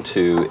paying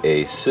into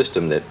a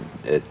system that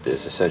it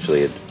is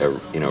essentially a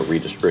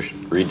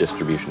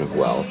redistribution of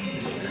wealth.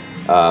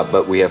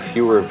 But we have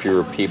fewer and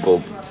fewer people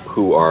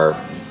who are,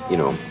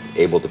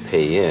 able to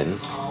pay in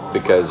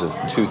because of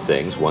two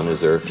things. One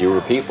is there are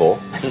fewer people.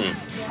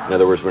 In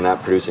other words, we're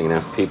not producing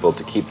enough people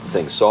to keep the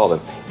thing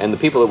solvent. And the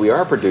people that we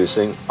are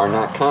producing are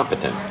not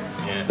competent.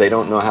 Yeah. They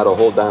don't know how to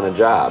hold down a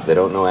job. They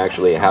don't know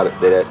actually how to,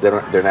 they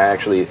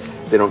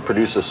don't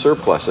produce a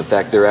surplus. In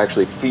fact, they're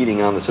actually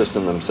feeding on the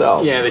system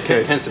themselves. Yeah, they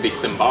tend to be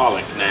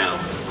symbolic now.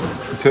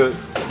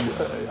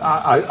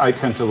 I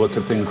tend to look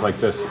at things like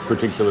this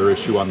particular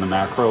issue on the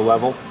macro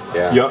level.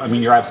 Yeah.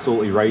 You're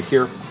absolutely right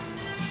here.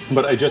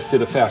 But I just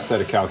did a fast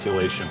set of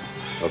calculations.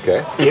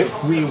 Okay.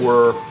 If we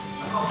were,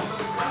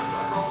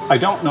 I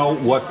don't know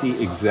what the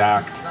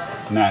exact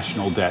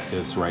national debt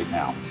is right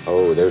now.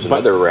 Oh, there's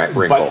another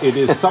wrinkle. But it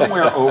is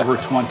somewhere over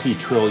 $20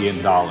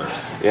 trillion.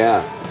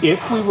 Yeah.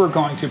 If we were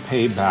going to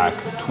pay back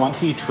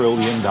 $20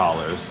 trillion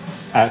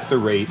at the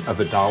rate of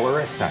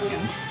 $1 a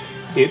second,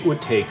 it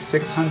would take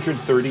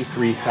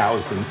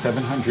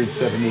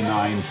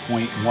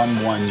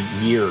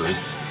 633,779.11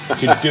 years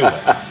to do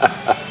it.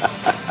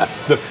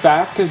 The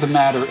fact of the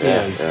matter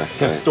is,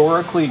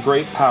 historically,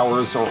 great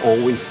powers are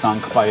always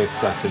sunk by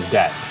excessive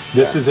debt.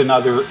 This is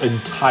another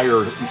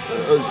entire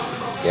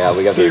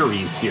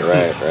series here.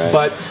 Right.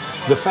 But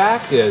the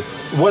fact is,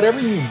 whatever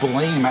you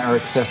blame our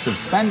excessive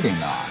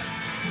spending on,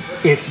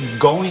 it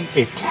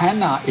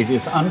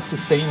is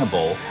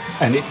unsustainable,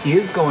 and it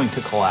is going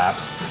to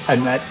collapse,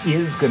 and that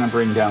is going to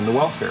bring down the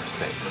welfare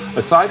state.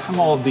 Aside from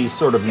all of these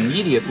sort of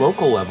immediate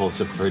local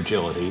levels of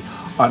fragility,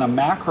 on a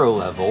macro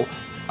level,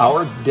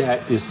 our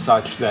debt is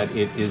such that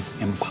it is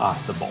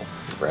impossible.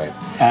 Right.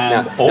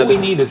 And we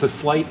need is a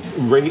slight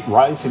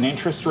rise in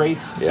interest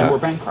rates, and we're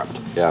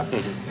bankrupt. Yeah.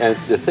 And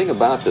the thing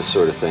about this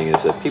sort of thing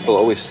is that people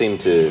always seem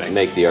to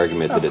make the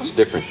argument that it's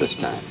different this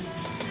time.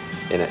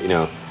 And,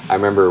 I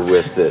remember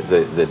with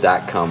the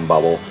dot-com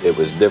bubble, it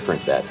was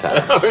different that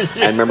time.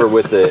 I remember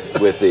with the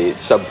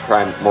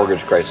subprime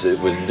mortgage crisis,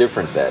 it was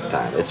different that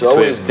time. It's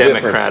always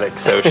democratic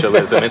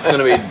socialism. It's going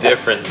to be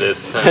different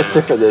this time. It's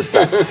different this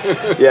time.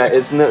 Yeah,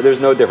 there's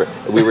no different.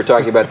 We were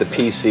talking about the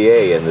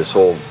PCA and this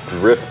whole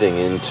drifting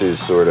into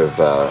sort of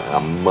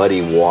a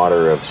muddy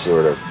water of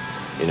sort of,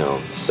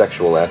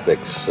 sexual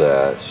ethics,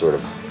 sort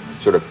of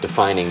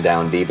defining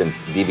down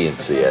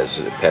deviancy, as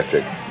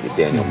Patrick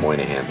Daniel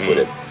Moynihan put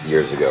it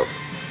years ago.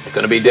 It's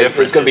going to be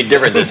different. It's going to be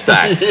different this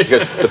time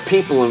because the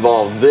people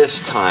involved this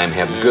time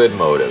have good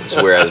motives,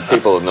 whereas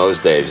people in those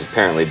days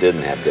apparently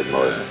didn't have good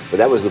motives. But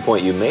that was the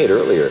point you made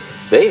earlier.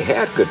 They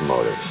had good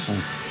motives.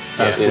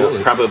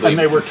 Absolutely. Probably. And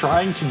they were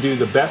trying to do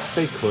the best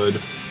they could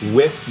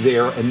with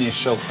their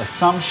initial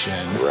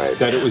assumption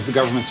that it was the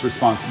government's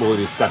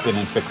responsibility to step in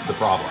and fix the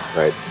problem.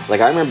 Right.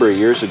 Like I remember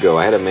years ago,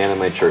 I had a man in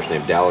my church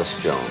named Dallas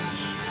Jones.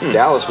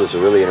 Dallas was a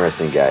really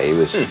interesting guy. He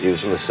was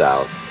from the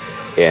South.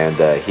 And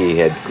he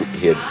had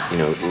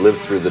lived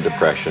through the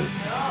Depression.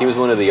 He was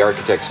one of the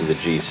architects of the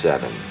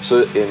G7.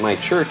 So in my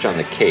church on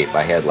the Cape,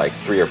 I had like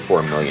 3 or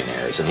 4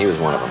 millionaires, and he was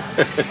one of them.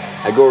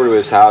 I go over to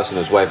his house, and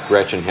his wife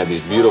Gretchen had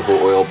these beautiful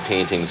oil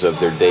paintings of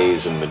their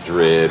days in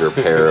Madrid or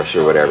Paris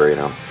or whatever,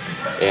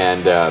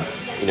 And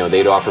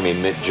they'd offer me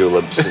mint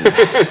juleps.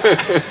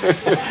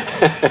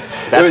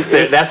 And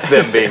that's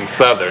them being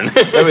Southern.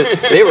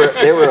 They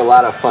were a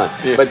lot of fun.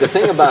 But the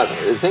thing about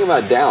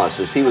Dallas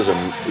is he was a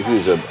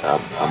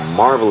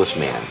marvelous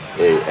man,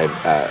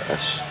 a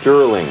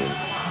sterling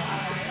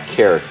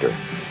character.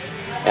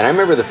 And I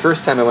remember the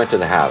first time I went to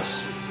the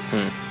house,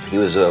 he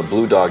was a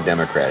Blue Dog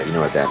Democrat. You know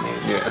what that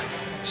means? Yeah.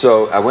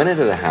 So I went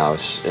into the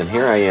house, and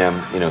here I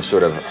am,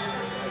 sort of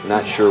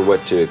not sure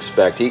what to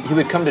expect. He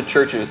would come to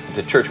church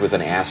with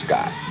an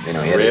ascot.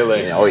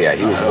 Really?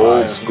 He was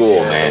old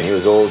school, man. He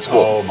was old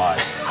school. Oh my!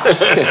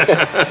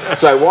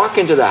 So I walk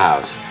into the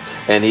house,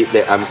 and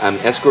I'm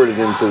escorted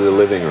into the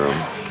living room,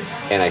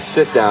 and I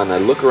sit down and I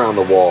look around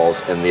the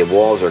walls, and the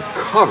walls are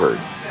covered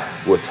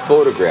with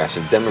photographs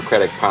of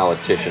Democratic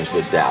politicians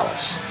with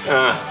Dallas.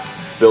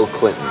 Bill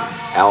Clinton,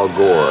 Al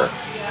Gore,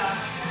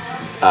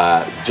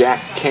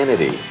 Jack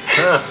Kennedy,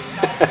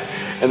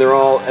 and they're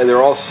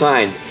all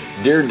signed,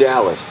 "Dear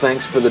Dallas,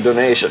 thanks for the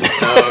donation."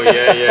 Oh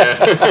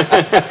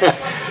yeah.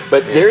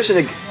 But there's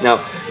now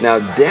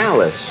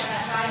Dallas.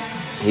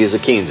 He is a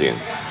Keynesian.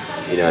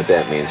 You know what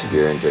that means if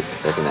you're into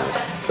economics.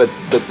 But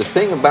the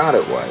thing about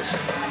it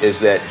is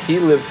that he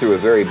lived through a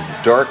very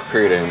dark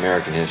period in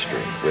American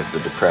history with the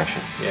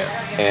Depression. Yeah.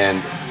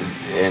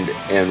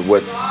 And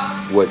what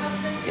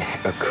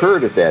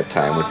occurred at that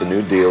time with the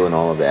New Deal and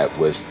all of that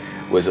was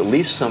at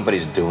least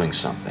somebody's doing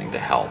something to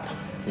help.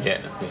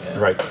 Yeah.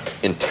 Right.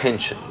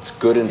 Intentions,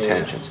 good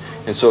intentions.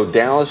 And so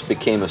Dallas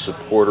became a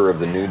supporter of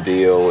the New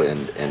Deal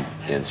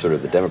and sort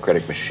of the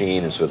democratic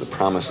machine and sort of the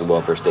promise of the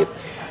welfare state.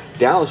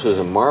 Dallas was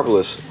a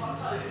marvelous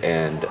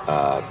and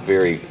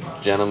very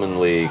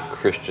gentlemanly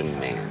Christian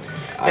man.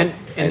 And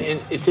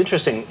it's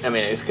interesting, I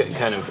mean, it's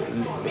kind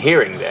of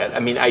hearing that. I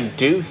mean, I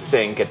do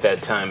think at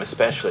that time,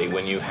 especially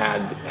when you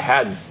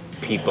had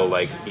people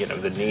like, you know,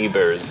 the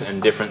Niebers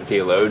and different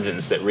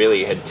theologians that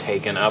really had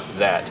taken up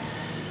that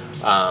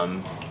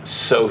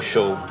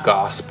social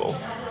gospel,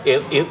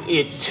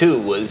 it too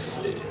was,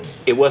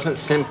 it wasn't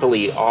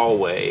simply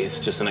always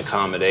just an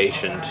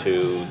accommodation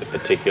to the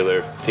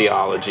particular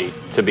theology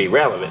to be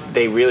relevant.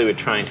 They really were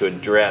trying to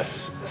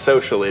address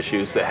social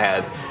issues that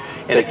had,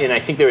 and I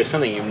think there was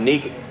something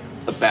unique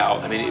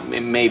about, I mean,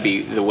 it may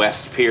be the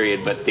West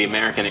period, but the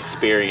American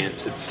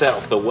experience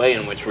itself, the way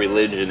in which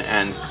religion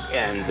and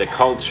the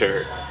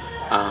culture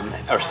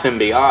are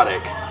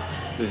symbiotic,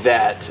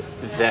 that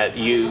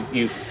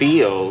you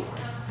feel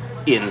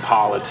in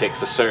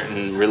politics a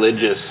certain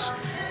religious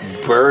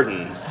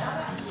burden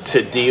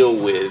to deal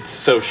with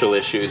social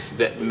issues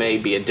that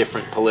maybe a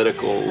different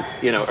political,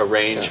 you know,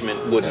 arrangement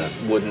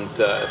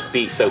wouldn't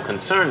be so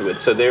concerned with.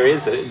 So there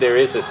is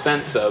a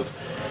sense of,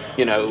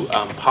 you know,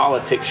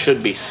 politics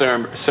should be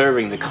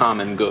serving the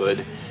common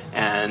good,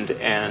 and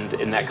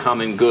that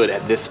common good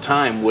at this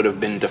time would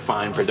have been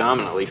defined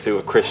predominantly through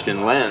a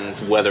Christian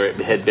lens, whether it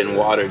had been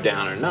watered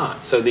down or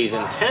not. So these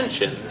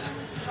intentions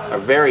are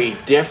very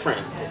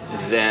different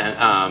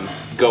than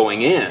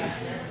going in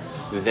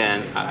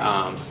than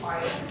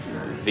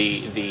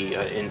the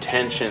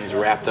intentions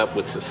wrapped up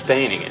with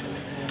sustaining it.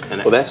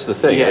 And well, that's the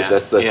thing. Yeah,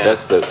 that's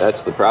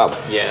the problem.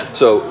 Yeah.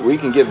 So we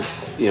can give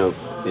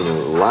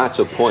lots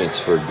of points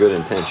for good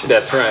intentions.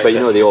 That's right. But you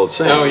know the old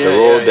saying, the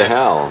road to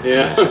hell.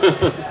 Yeah.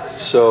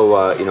 So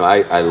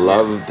I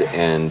loved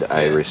and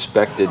I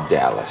respected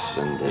Dallas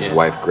and his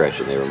wife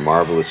Gretchen. They were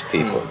marvelous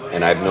people,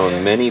 and I've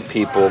known many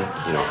people.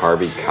 You know,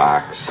 Harvey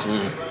Cox.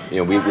 You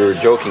know, we were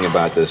joking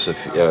about this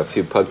a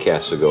few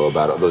podcasts ago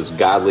about those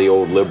godly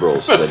old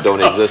liberals that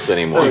don't exist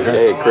anymore.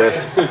 Hey,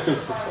 Chris.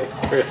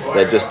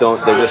 That just don't.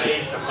 They just.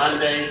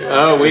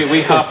 Oh,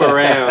 we hop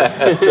around.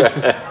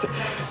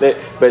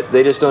 But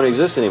they just don't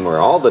exist anymore.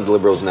 All the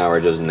liberals now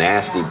are just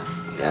nasty.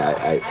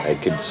 I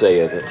could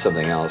say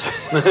something else.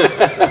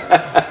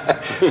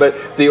 But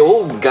the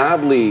old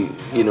godly,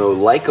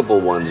 likable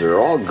ones are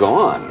all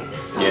gone.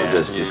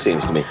 It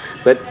seems to me.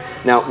 But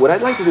now, what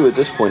I'd like to do at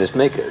this point is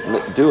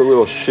do a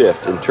little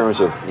shift in terms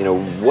of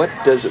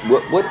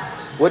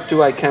what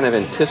do I kind of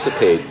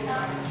anticipate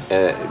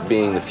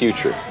being the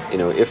future?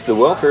 If the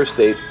welfare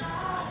state,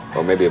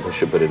 or maybe I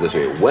should put it this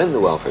way: when the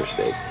welfare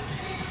state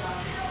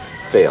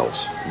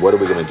fails, what are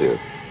we going to do?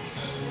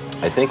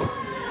 I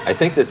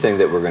think the thing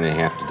that we're going to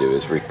have to do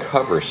is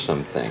recover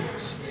some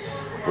things.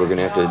 We're going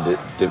to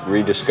have to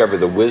rediscover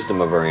the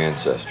wisdom of our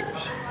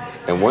ancestors.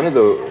 And one of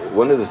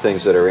the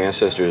things that our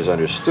ancestors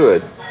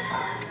understood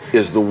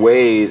is the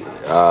way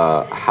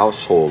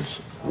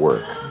households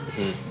work,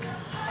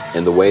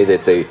 and the way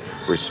that they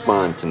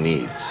respond to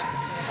needs.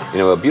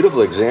 A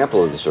beautiful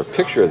example of this, or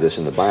picture of this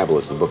in the Bible,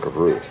 is the book of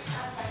Ruth.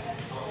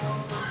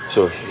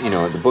 So,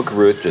 the book of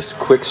Ruth, just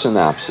quick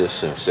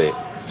synopsis, and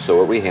so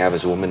what we have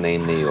is a woman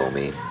named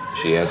Naomi.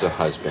 She has a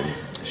husband.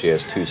 She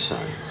has 2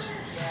 sons,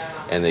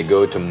 and they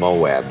go to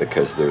Moab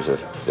because there's a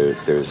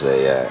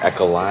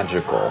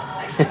ecological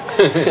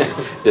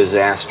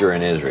disaster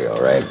in Israel,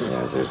 right?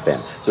 There's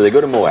famine. So they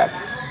go to Moab,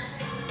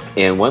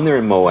 and when they're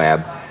in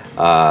Moab,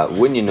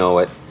 wouldn't you know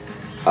it,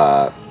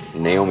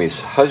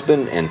 Naomi's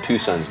husband and 2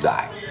 sons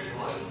die.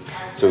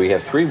 So we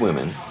have 3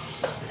 women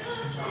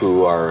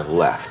who are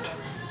left.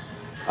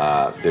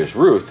 There's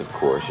Ruth, of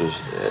course.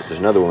 There's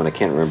another woman, I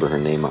can't remember her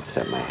name off the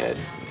top of my head.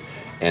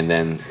 And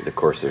then, of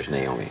course, there's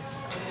Naomi.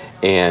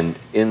 And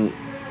in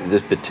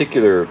this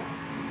particular,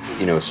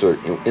 in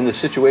the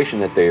situation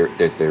that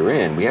they're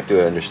in, we have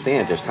to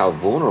understand just how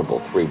vulnerable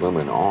 3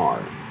 women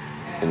are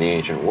in the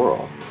ancient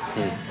world.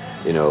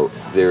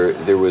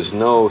 There was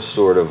no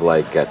sort of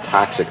like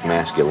toxic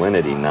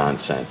masculinity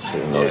nonsense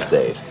in those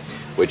days.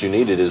 What you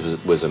needed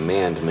was a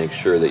man to make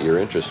sure that your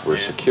interests were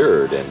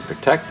secured and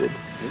protected.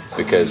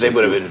 Because they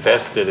would have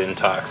invested in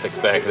toxic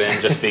back then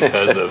just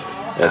because of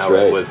how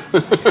it was.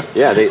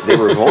 Yeah, they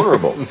were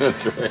vulnerable.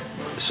 That's right.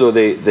 So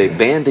they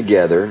band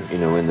together,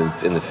 in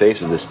the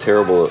face of this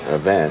terrible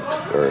event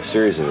or a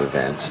series of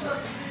events,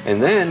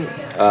 And then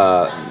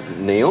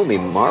Naomi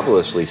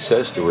marvelously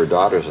says to her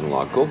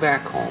daughters-in-law, go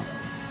back home.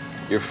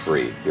 You're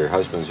free. Your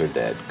husbands are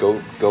dead.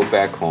 Go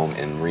back home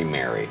and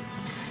remarry.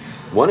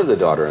 One of the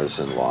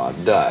daughters-in-law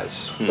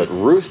does, but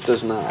Ruth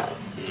does not.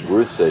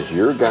 Ruth says,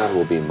 your God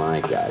will be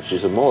my God.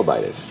 She's a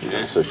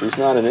Moabitess, so she's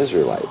not an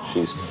Israelite.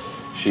 She's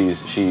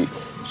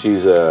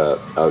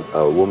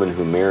a woman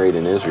who married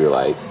an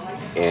Israelite,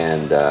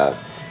 and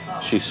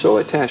she's so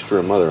attached to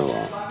her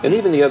mother-in-law. And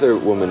even the other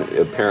woman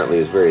apparently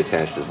is very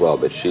attached as well,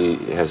 but she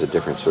has a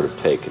different sort of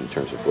take in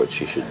terms of what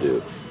she should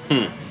do.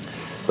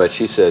 But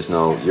she says,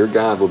 no, your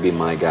God will be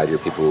my God, your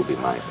people will be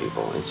my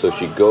people. And so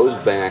she goes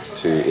back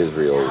to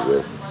Israel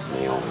with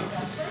Naomi.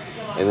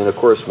 And then, of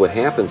course, what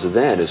happens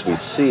then is we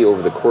see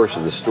over the course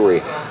of the story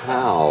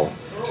how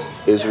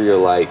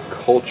Israelite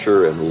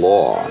culture and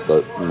law,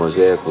 the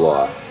Mosaic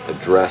law,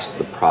 addressed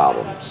the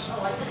problems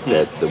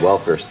that the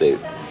welfare state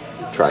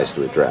tries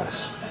to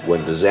address.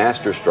 When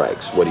disaster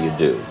strikes, what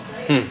do?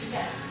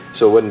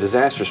 So when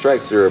disaster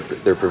strikes, there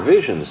are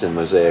provisions in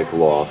Mosaic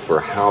law for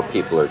how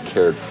people are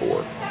cared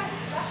for.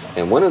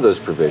 And one of those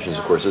provisions,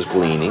 of course, is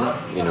gleaning.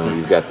 You know,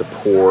 you've got the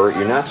poor.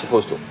 You're not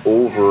supposed to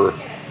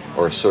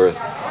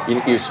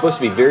you're supposed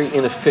to be very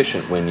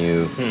inefficient when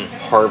you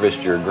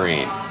harvest your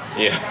grain.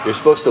 Yeah. You're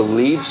supposed to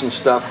leave some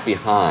stuff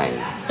behind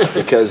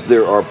because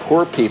there are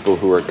poor people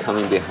who are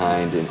coming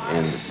behind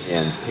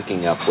and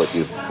picking up what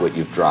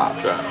you've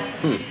dropped.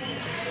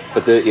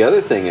 But the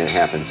other thing that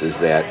happens is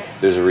that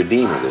there's a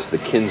redeemer. There's the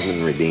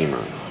kinsman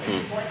redeemer.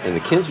 And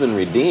the kinsman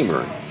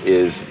redeemer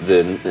is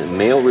the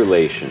male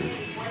relation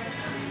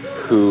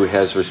who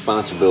has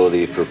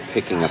responsibility for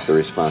picking up the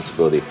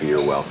responsibility for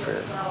your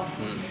welfare.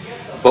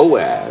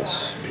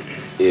 Boaz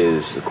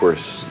is, of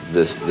course,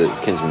 the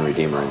kinsman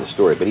redeemer in the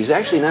story, but he's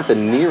actually not the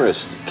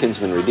nearest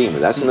kinsman redeemer.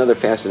 That's another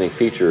fascinating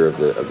feature of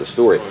the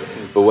story.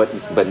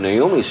 But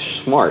Naomi's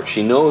smart.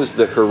 She knows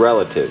that her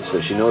relatives,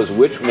 and she knows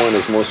which one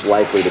is most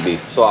likely to be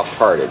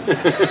soft-hearted.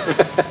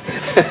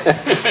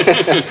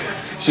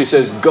 She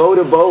says, go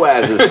to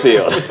Boaz's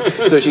field.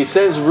 So she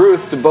sends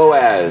Ruth to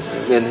Boaz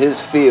in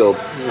his field,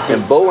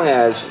 and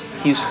Boaz,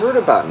 he's heard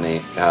about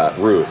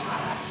Ruth.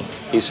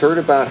 He's heard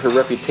about her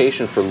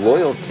reputation for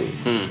loyalty.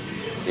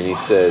 And he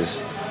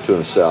says to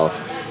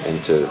himself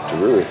and to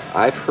Ruth,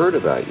 I've heard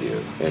about you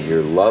and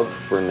your love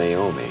for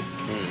Naomi.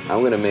 I'm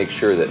going to make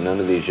sure that none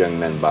of these young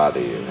men bother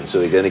you. And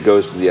so then he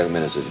goes to the young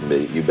men and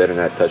says, you better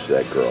not touch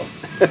that girl.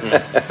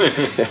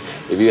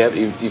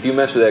 If you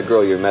mess with that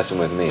girl, you're messing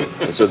with me.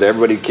 And so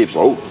everybody keeps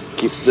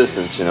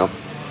distance, you know.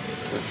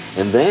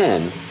 And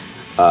then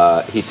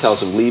he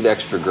tells them, leave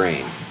extra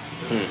grain.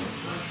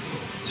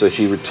 So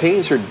she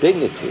retains her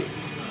dignity.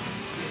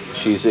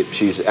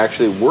 She's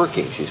actually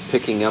working. She's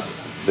picking up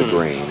the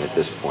grain at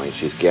this point.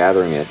 She's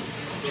gathering it.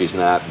 She's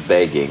not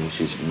begging.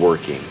 She's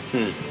working.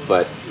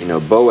 But, you know,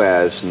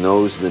 Boaz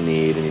knows the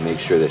need, and he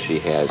makes sure that she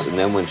has. And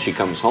then when she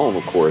comes home,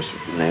 of course,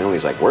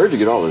 Naomi's like, where'd you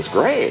get all this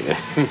grain?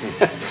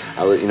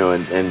 You know,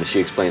 and she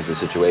explains the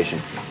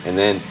situation. And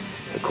then,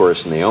 of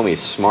course,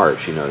 Naomi's smart.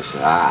 She knows,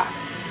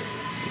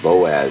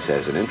 Boaz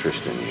has an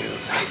interest in you.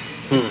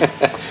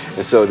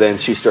 And so then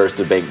she starts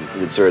to make,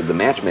 sort of the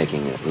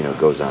matchmaking, you know,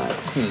 goes on.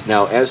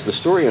 Now, as the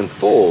story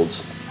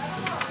unfolds,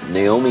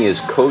 Naomi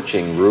is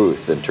coaching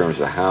Ruth in terms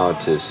of how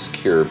to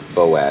secure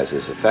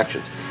Boaz's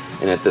affections.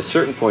 And at a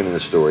certain point in the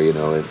story, you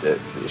know,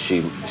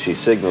 she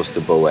signals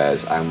to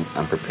Boaz,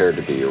 I'm prepared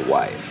to be your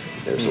wife.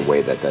 There's a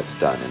way that's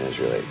done in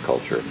Israelite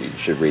culture. You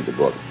should read the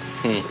book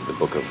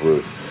of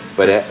Ruth.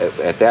 But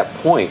at that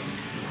point,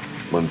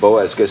 when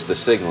Boaz gets the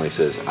signal, he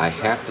says, I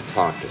have to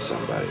talk to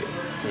somebody.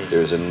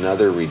 There's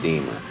another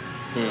redeemer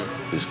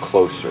who's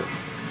closer.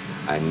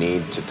 I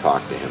need to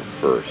talk to him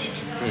first.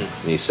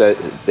 And he said,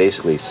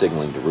 basically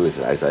signaling to Ruth,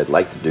 I'd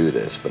like to do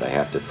this, but I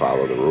have to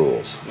follow the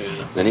rules.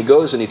 Then he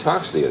goes and he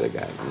talks to the other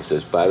guy. And he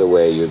says, by the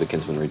way, you're the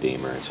kinsman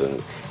redeemer.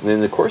 And then in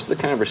the course of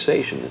the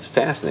conversation, it's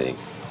fascinating.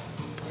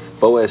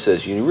 Boaz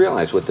says, you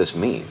realize what this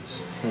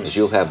means is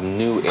you'll have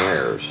new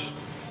heirs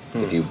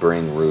if you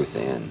bring Ruth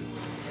in.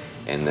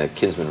 And the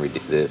kinsman,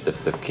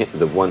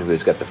 the one who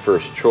has got the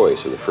first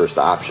choice or the first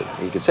option.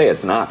 You could say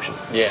it's an option.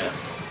 Yeah.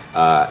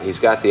 He's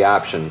got the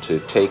option to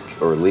take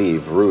or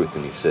leave Ruth,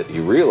 and he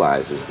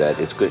realizes that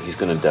he's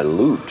going to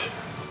dilute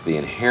the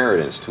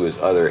inheritance to his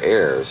other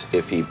heirs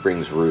if he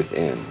brings Ruth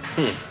in.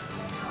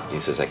 He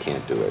says, I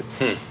can't do it.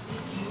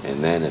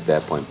 And then at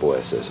that point,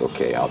 Boaz says,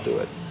 okay, I'll do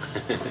it.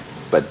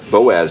 But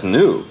Boaz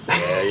knew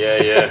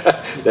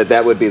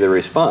that would be the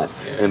response.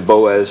 And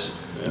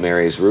Boaz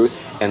marries Ruth.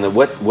 And then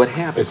what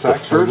happens? It's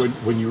actually,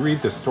 when you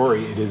read the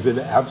story, it is an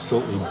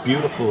absolutely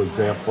beautiful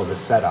example of the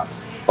setup.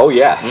 Oh,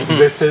 yeah.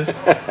 This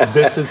is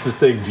the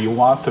thing. Do you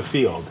want the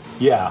field?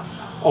 Yeah.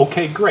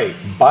 Okay, great.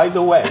 By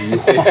the way,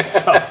 you want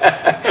some.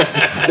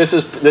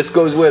 This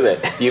goes with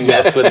it. You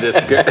mess with this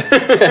girl.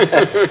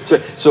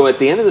 So at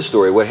the end of the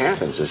story, what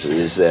happens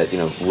is that, you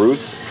know,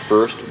 Ruth's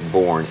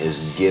firstborn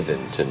is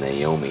given to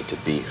Naomi to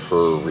be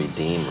her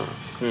redeemer.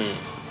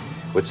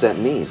 What's that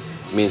mean?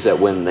 It means that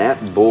when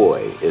that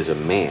boy is a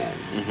man,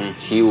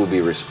 he will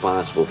be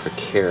responsible for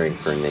caring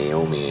for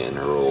Naomi in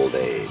her old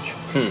age.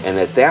 And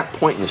at that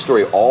point in the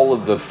story, all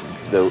of the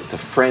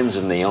friends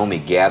of Naomi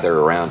gather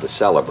around to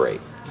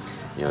celebrate.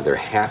 You know, they're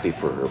happy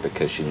for her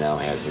because she now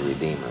has a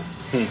redeemer.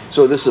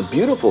 So this is a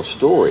beautiful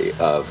story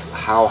of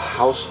how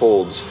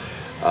households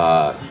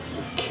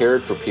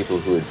cared for people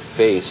who had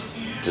faced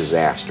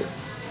disaster.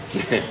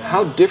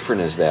 How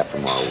different is that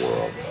from our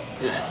world?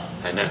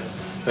 I know.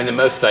 I mean, the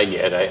most I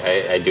get,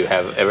 I do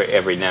have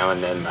every now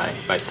and then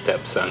my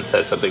stepson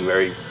says something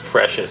very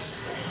precious.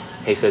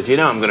 He says, you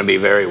know, I'm going to be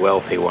very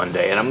wealthy one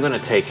day, and I'm going to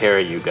take care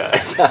of you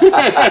guys.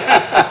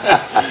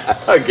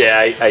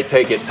 Okay, I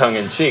take it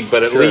tongue-in-cheek,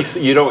 but at least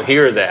you don't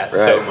hear that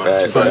so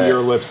much. From your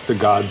lips to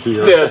God's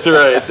ears.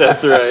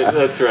 That's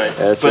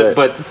right.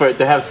 But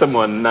to have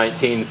someone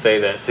 19 say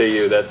that to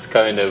you, that's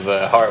kind of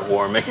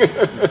heartwarming.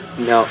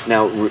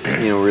 Now,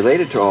 you know,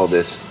 related to all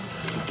this,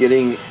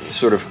 getting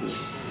sort of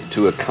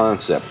to a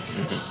concept,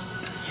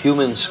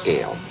 human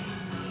scale.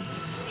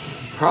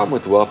 The problem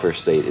with the welfare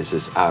state is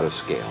it's out of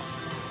scale.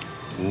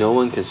 No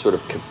one can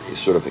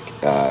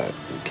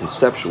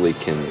conceptually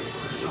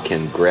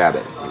can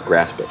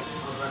grasp it.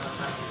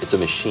 It's a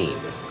machine.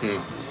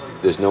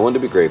 There's no one to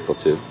be grateful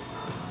to.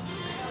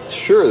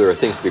 Sure, there are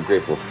things to be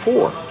grateful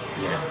for,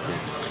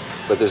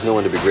 but there's no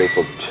one to be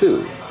grateful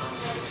to.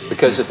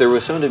 Because if there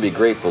was someone to be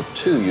grateful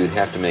to, you'd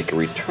have to make a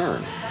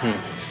return.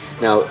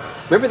 Now,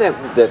 remember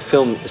that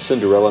film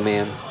Cinderella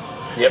Man?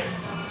 Yep.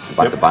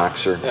 About the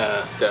boxer?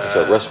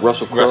 So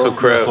Russell Crowe? Russell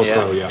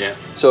Crowe, yeah.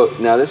 So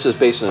now this is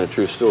based on a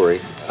true story.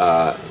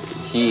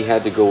 He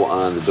had to go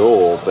on the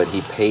dole, but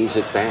he pays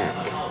it back.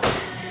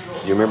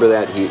 You remember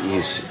that?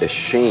 He's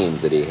ashamed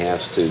that he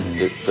has to,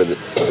 for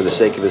the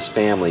sake of his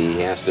family,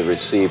 he has to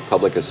receive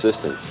public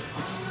assistance.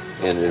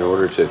 And in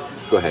order to,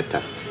 go ahead,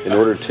 Tom. In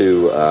order to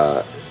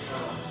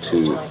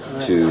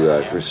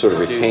sort of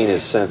retain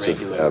his sense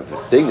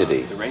of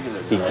dignity,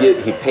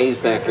 he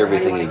pays back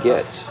everything he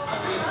gets.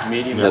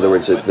 In other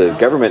words, the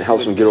government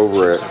helps him get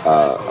over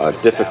a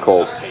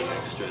difficult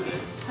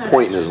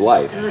point in his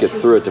life, get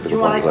through a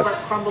difficult point in his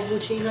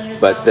life.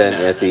 But then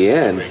at the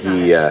end,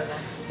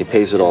 he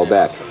pays it all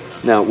back.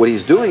 Now, what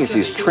he's doing is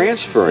he's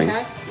transferring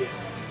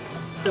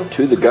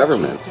to the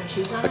government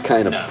a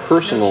kind of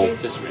personal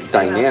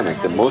dynamic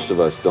that most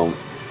of us don't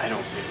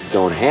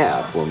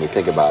have when we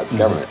think about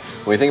government.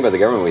 When we think about the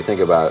government, we think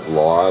about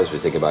laws, we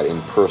think about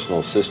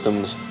impersonal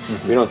systems.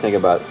 We don't think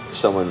about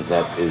someone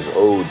that is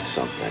owed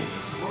something.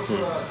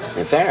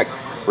 In fact,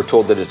 we're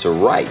told that it's a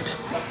right.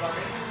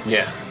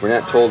 Yeah. We're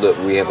not told that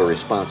we have a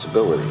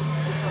responsibility.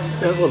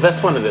 Well,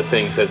 that's one of the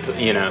things that's,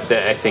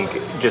 that I think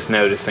just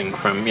noticing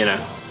from,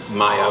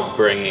 my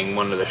upbringing,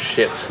 one of the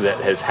shifts that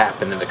has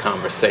happened in the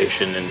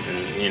conversation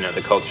and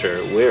the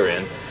culture we're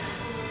in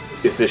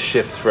is this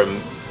shift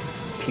from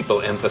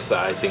people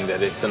emphasizing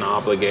that it's an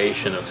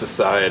obligation of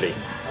society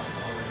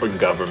or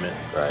government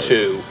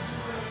to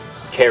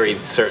carry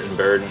certain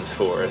burdens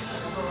for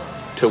us,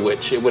 to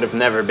which it would have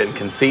never been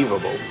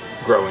conceivable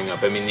growing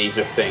up. I mean, these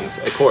are things,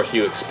 of course,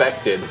 you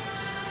expected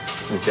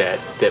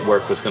that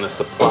work was going to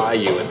supply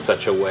you in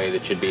such a way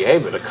that you'd be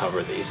able to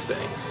cover these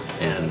things.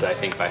 And I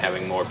think by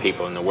having more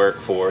people in the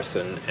workforce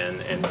and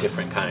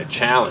different kind of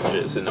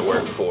challenges in the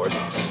workforce,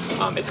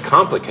 it's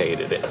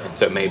complicated it. And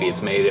so maybe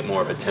it's made it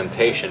more of a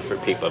temptation for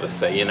people to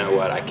say, you know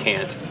what, I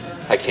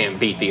can't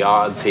beat the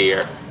odds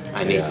here.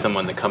 I need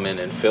someone to come in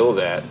and fill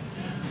that.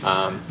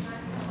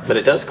 But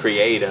it does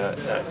create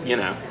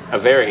a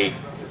very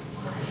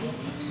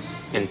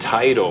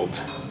entitled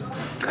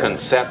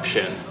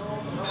conception.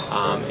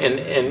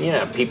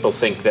 And people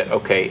think that,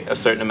 okay, a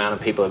certain amount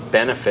of people have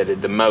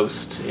benefited the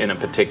most in a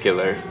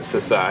particular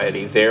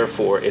society,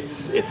 therefore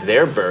it's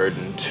their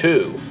burden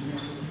to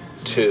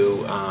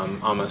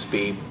almost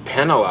be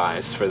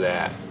penalized for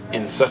that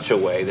in such a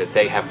way that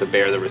they have to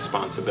bear the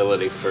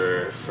responsibility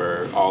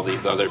for all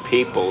these other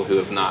people who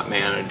have not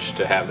managed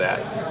to have that,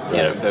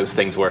 those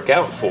things work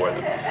out for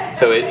them.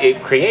 So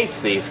it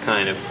creates these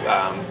kind of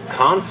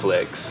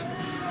conflicts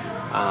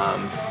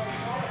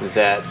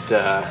that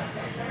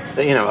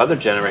other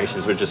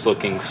generations were just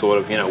looking sort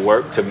of,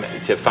 work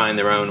to find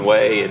their own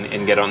way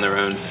and get on their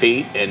own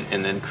feet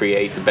and then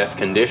create the best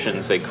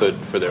conditions they could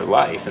for their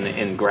life.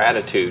 And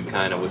gratitude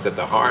kind of was at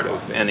the heart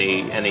of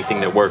anything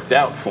that worked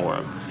out for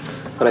them.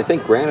 But I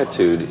think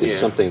gratitude is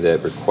something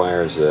that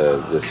requires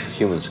this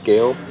human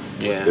scale.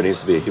 Yeah. There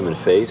needs to be a human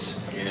face.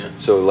 Yeah.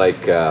 So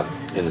like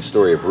in the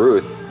story of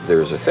Ruth,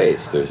 there's a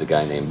face. There's a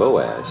guy named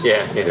Boaz.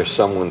 Yeah. There's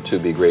someone to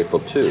be grateful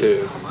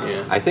to.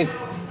 Yeah. I think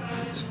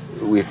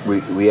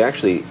we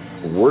actually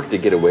work to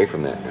get away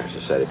from that in our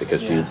society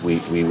because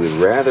we would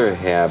rather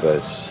have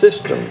a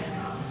system.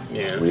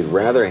 Yeah. We'd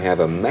rather have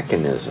a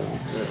mechanism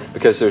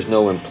because there's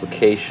no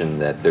implication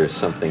that there's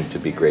something to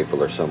be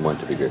grateful or someone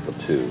to be grateful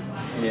to.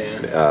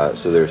 Yeah.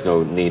 So there's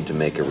no need to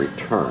make a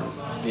return.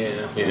 Yeah.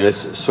 Yeah. And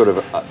this sort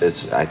of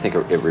I think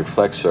it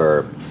reflects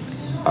our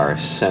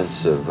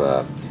sense of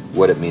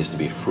what it means to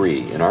be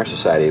free. In our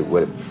society,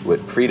 what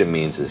freedom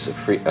means is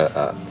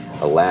a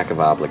lack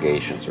of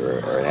obligations or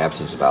an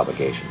absence of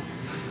obligation.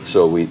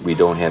 So we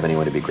don't have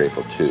anyone to be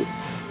grateful to.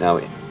 Now,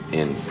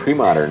 in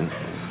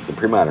the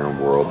pre-modern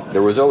world,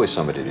 there was always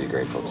somebody to be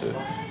grateful to.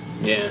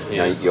 Yeah.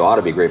 Now, you ought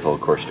to be grateful,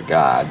 of course, to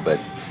God, but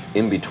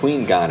in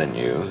between God and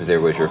you,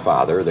 there was your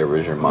father, there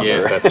was your mother.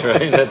 Yeah, that's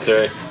right. That's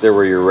right. There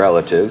were your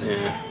relatives,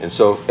 Yeah. and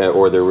so,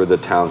 or there were the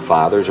town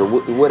fathers, or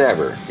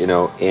whatever,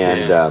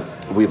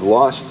 And we've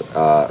lost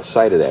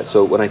sight of that.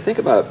 So when I think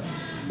about,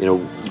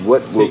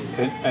 what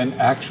and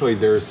actually,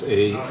 there's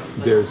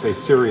a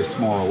serious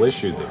moral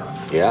issue there.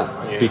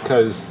 Yeah.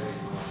 Because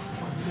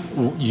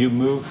you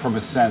move from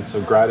a sense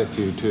of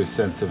gratitude to a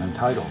sense of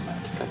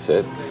entitlement. That's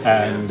it.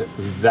 And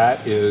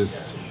that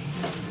is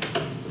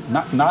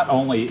not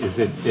only is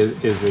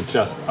it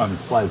just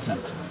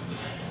unpleasant,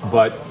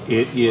 but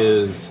it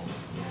is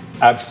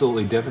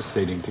absolutely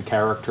devastating to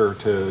character,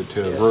 to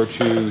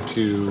virtue,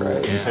 to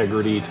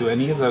integrity, to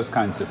any of those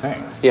kinds of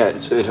things. Yeah,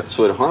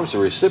 so it harms the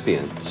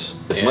recipients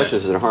as much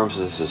as it harms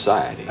the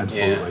society.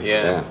 Absolutely.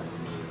 Yeah.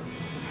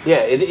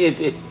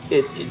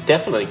 It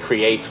definitely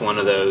creates one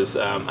of those,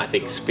 I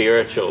think,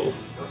 spiritual,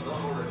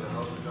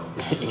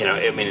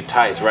 it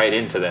ties right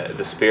into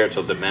the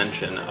spiritual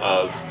dimension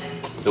of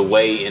the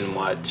way in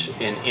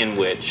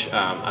which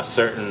a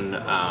certain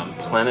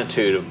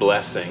plenitude of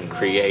blessing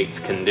creates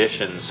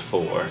conditions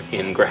for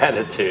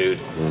ingratitude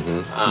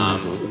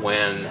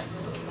when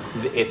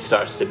it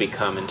starts to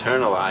become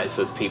internalized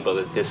with people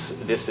that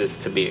this is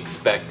to be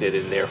expected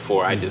and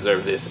therefore I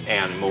deserve this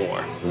and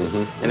more.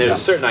 And there's a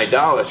certain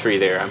idolatry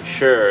there, I'm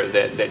sure,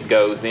 that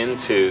goes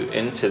into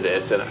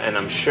this, and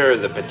I'm sure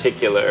the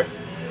particular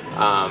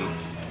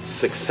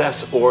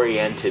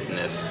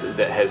success-orientedness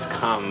that has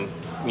come,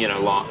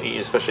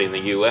 especially in the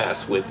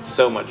U.S., with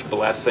so much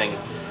blessing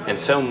and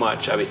so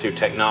much, through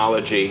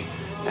technology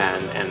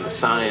and the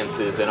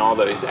sciences and all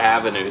those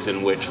avenues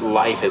in which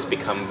life has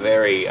become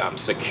very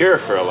secure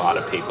for a lot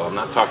of people. I'm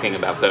not talking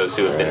about those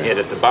who have been hit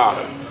at the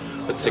bottom,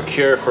 but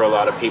secure for a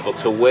lot of people,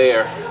 to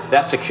where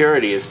that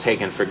security is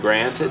taken for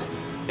granted,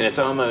 and it's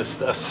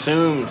almost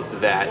assumed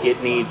that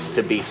it needs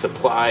to be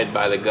supplied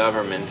by the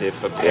government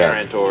if a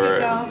parent or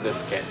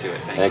this can't do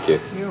it. Thank you.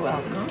 You're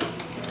welcome.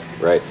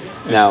 Right.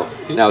 Now,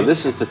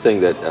 this is the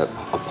thing that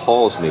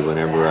appalls me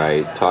whenever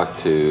I talk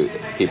to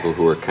people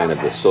who are kind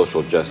of the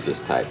social justice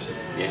types.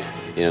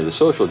 Yeah. The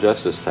social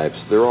justice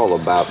types, they're all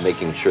about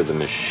making sure the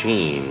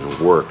machine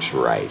works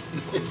right.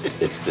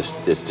 It's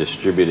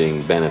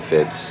distributing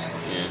benefits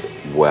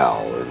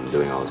well and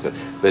doing all this good.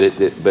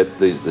 But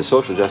the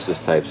social justice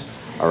types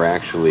are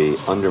actually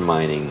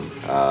undermining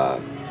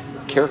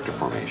character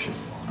formation.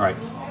 Right.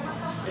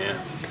 Yeah.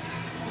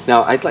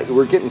 Now,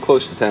 we're getting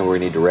close to the time where we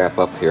need to wrap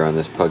up here on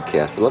this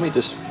podcast, but let me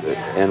just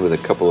end with a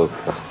couple of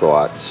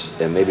thoughts,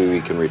 and maybe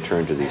we can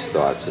return to these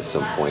thoughts at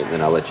some point, and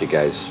then I'll let you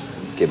guys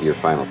give your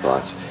final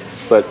thoughts.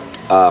 But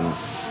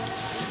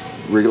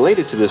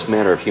related to this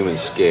matter of human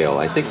scale,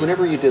 I think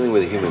whenever you're dealing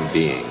with a human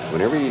being,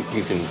 whenever you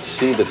can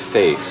see the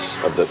face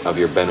of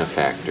your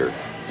benefactor,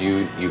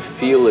 you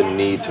feel a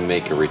need to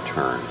make a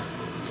return.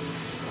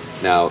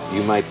 Now,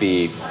 you might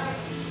be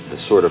the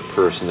sort of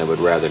person that would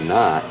rather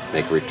not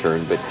make a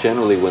return, but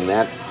generally when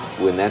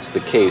that's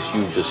the case,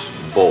 you just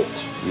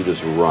bolt, you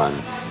just run,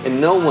 and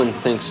no one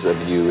thinks of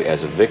you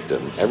as a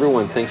victim.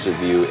 Everyone thinks of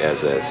you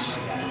as a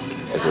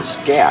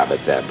scab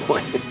at that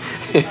point.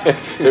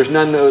 There's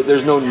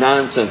no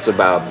nonsense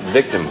about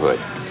victimhood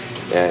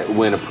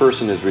when a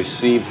person has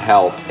received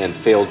help and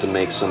failed to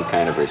make some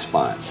kind of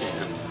response,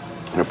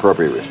 an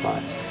appropriate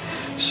response.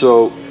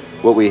 So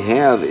what we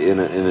have in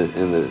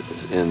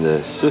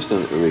the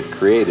system that we've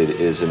created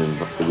is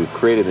we've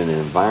created an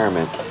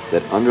environment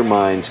that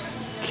undermines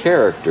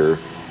character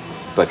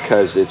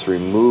because it's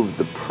removed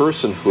the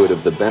personhood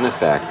of the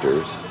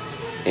benefactors,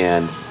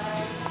 and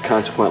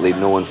consequently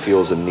no one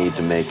feels a need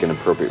to make an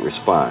appropriate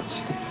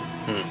response.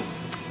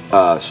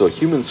 So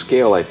human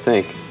scale, I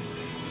think,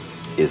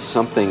 is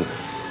something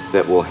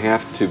that will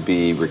have to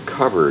be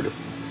recovered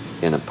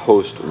in a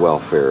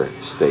post-welfare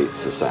state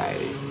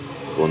society.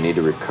 We'll need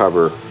to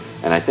recover.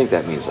 And I think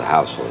that means the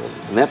household.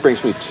 And that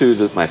brings me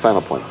to my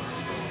final point.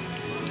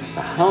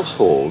 The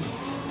household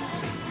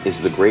is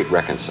the great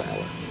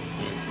reconciler.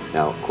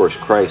 Now, of course,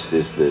 Christ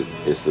is the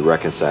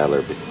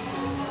reconciler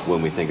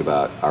when we think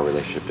about our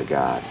relationship to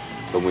God.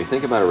 But when we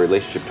think about our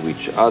relationship to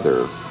each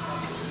other,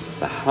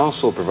 the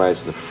household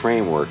provides the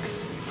framework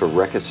for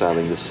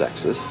reconciling the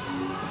sexes,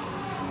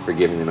 for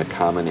giving them a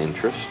common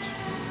interest.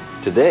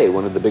 Today,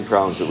 one of the big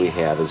problems that we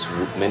have is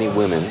many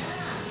women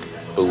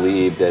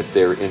believe that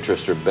their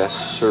interests are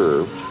best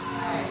served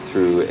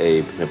through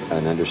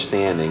an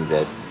understanding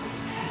that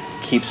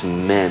keeps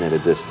men at a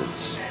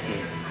distance.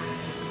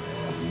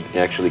 It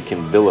actually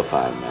can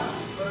vilify men.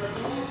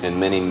 And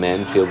many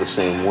men feel the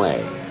same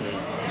way.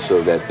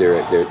 So that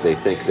they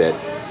think that,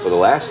 well, the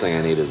last thing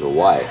I need is a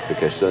wife,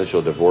 because then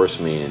she'll divorce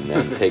me and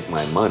then take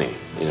my money.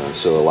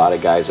 So a lot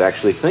of guys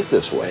actually think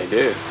this way.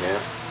 They do, yeah.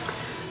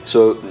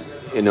 So,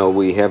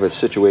 we have a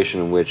situation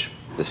in which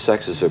the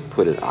sexes are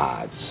put at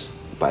odds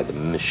by the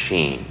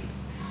machine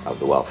of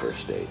the welfare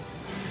state.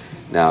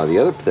 Now, the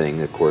other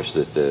thing, of course,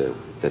 that the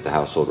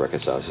household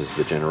reconciles is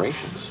the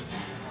generations.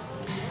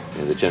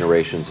 the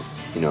generations,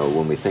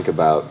 when we think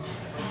about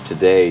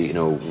today,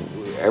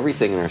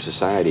 everything in our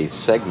society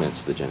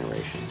segments the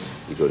generations.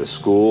 You go to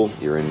school,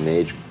 you're in an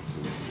age,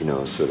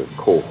 sort of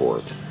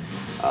cohort.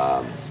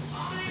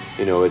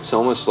 It's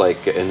almost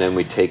like, and then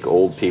we take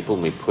old people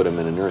and we put them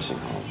in a nursing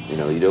home.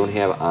 You don't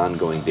have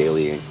ongoing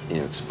daily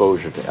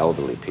exposure to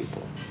elderly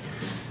people.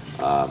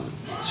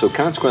 So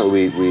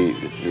consequently,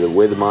 the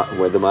way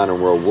the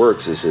modern world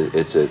works is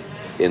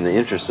in the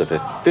interest of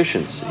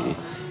efficiency,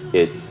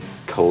 it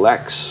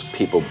collects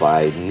people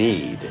by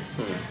need.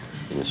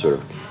 It sort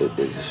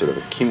of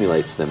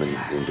accumulates them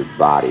into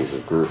bodies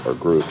or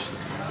groups,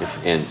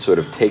 and sort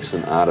of takes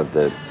them out of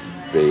the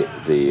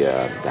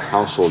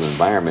household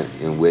environment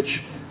in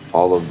which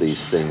all of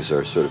these things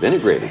are sort of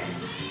integrated.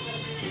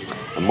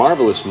 A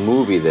marvelous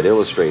movie that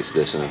illustrates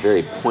this in a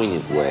very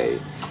poignant way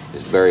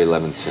is Barry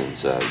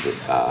Levinson's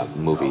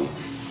movie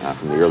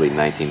from the early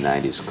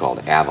 1990s called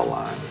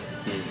Avalon.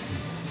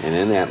 And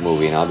in that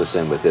movie, and I'll just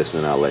end with this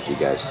and then I'll let you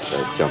guys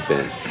jump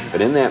in,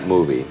 but in that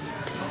movie,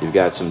 you've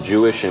got some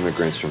Jewish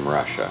immigrants from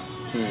Russia.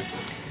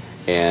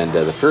 And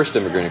the first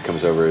immigrant who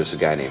comes over is a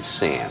guy named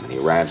Sam, and he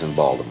arrives in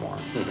Baltimore.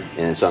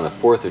 And it's on the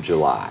 4th of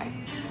July.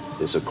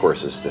 This, of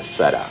course, is the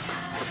setup.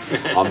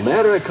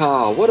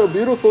 America, what a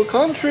beautiful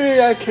country.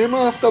 I came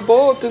off the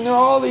boat and there are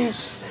all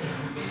these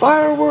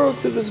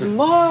fireworks. It was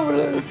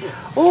marvelous.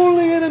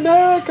 Only in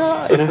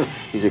America.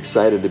 He's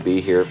excited to be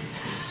here.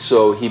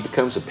 So he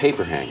becomes a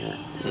paper hanger.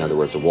 In other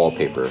words, a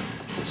wallpaper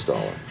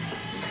installer.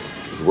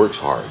 He works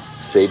hard,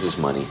 saves his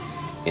money,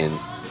 and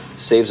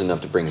saves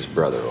enough to bring his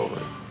brother over.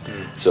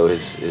 So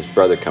his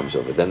brother comes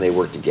over. Then they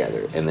work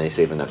together, and they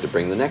save enough to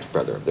bring the next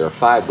brother over. There are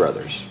 5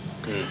 brothers.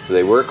 So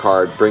they work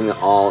hard, bring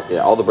all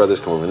the brothers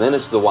come over, and then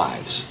it's the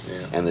wives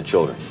and the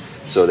children.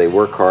 So they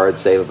work hard,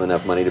 save up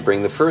enough money to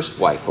bring the first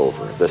wife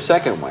over, the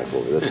second wife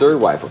over, the third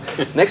wife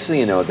over. Next thing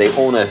you know, they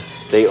own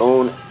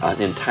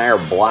an entire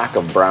block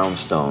of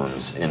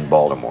brownstones in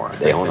Baltimore.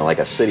 They own like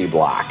a city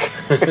block.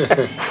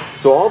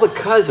 So all the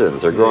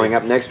cousins are growing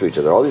up next to each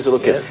other, all these little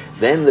kids.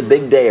 Then the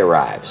big day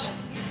arrives.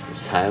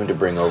 It's time to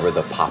bring over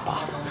the papa,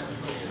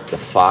 the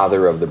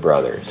father of the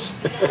brothers.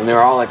 And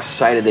they're all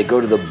excited. They go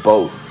to the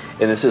boat.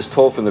 And this is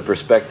told from the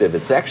perspective,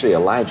 it's actually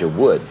Elijah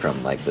Wood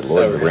from like the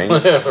Lord of the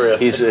Rings.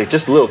 He's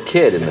just a little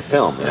kid in the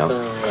film,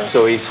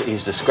 So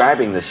he's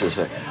describing this as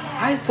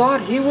I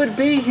thought he would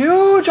be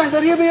huge. I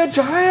thought he'd be a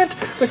giant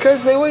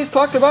because they always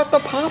talked about the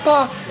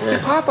papa. The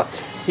papa.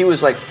 He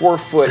was like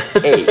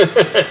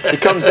 4'8". He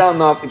comes down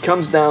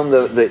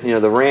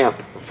the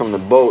ramp from the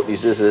boat.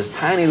 He's just this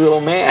tiny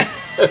little man,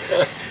 and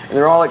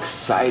they're all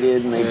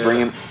excited, and they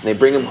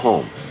bring him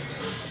home.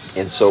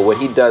 And so what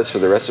he does for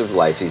the rest of his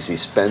life is he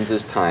spends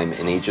his time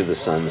in each of the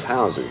sons'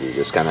 houses. He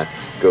just kind of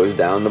goes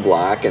down the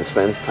block and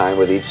spends time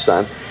with each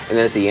son. And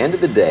then at the end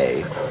of the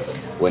day,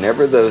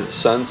 whenever the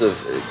sons have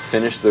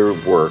finished their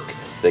work,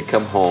 they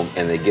come home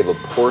and they give a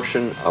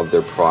portion of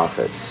their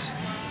profits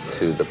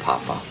to the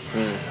papa.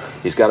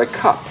 He's got a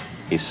cup.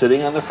 He's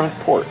sitting on the front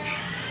porch.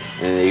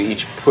 And they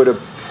each put a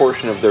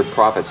portion of their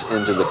profits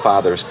into the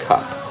father's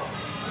cup.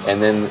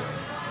 And then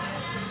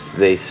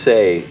they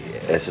say,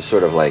 it's a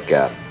sort of like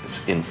they're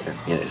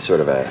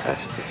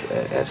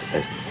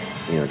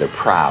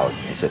proud.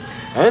 He said,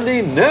 and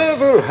he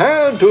never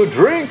had to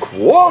drink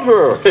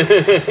water.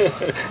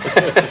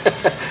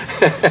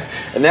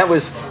 And that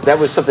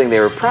was something they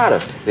were proud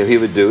of. What he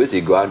would do is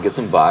he'd go out and get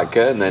some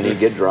vodka, and then he'd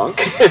get drunk.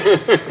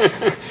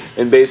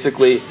 And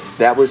basically,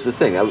 that was the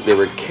thing. They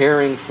were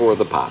caring for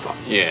the papa.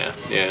 Yeah.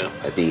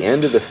 At the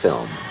end of the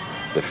film,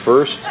 the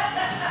first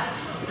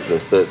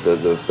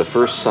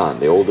son,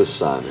 the oldest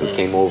son, who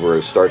came over,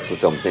 who starts the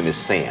film, his name is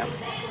Sam.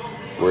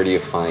 Where do you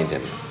find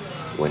him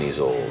when he's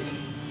old?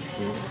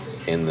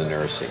 In the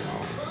nursing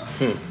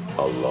home.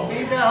 Alone.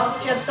 Here you go.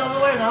 Do you have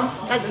silverware? No?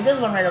 There's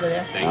one right over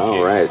there. Thank you.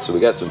 All right, so we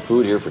got some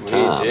food here for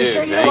Tom. You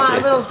sure you don't want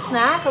a little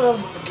snack, a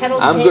little kettle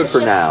of I'm potato good for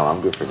chips? now.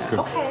 I'm good for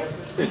now. Okay.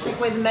 You take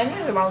away the menu,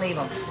 or I'll leave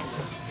them?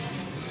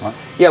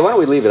 Yeah, why don't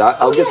we leave it?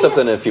 I'll get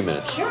something in a few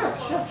minutes. Sure.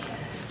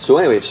 So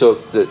anyway,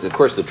 of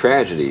course the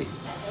tragedy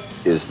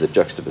is the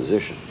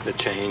juxtaposition. The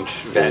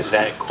change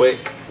that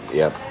quick.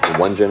 Yep,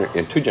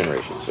 in 2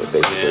 generations. So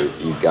basically,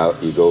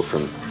 you go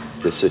from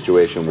this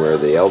situation where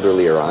the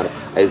elderly are on.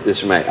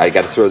 I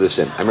got to throw this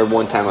in. I remember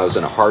one time I was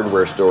in a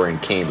hardware store in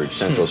Cambridge,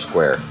 Central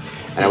Square,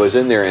 and I was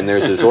in there, and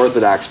there's this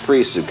Orthodox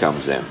priest who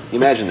comes in.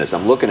 Imagine this: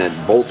 I'm looking at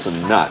bolts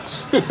and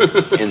nuts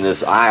in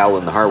this aisle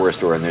in the hardware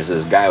store, and there's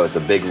this guy with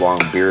the big long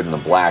beard and the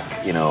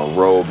black,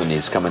 robe, and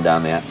he's coming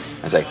down that.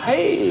 I was like,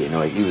 hey,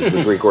 he was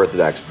the Greek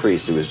Orthodox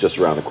priest who was just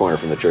around the corner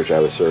from the church I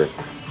was serving.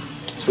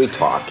 So we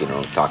talk,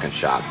 talking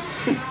shop.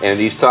 And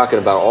he's talking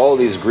about all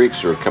these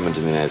Greeks who are coming to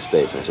the United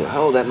States. And I said,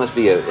 oh, that must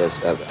be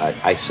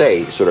I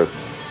say, sort of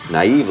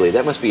naively,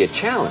 that must be a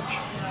challenge.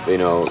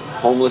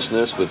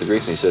 Homelessness with the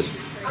Greeks. And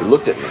he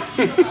looked at me.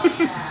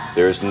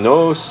 There's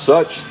no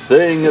such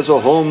thing as a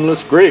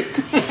homeless Greek.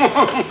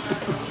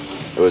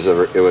 It was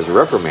a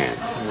reprimand.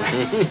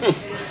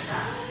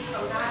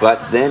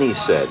 But then he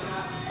said,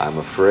 I'm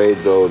afraid,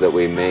 though, that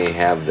we may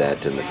have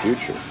that in the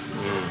future.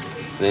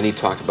 And then he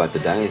talked about the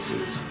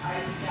diocese.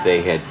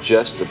 they had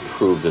just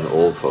approved an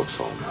old folks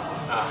home.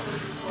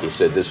 He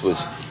said this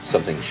was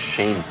something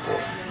shameful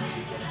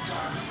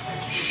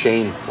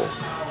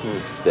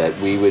that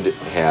we would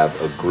have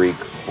a Greek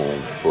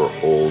home for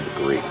old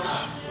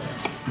Greeks.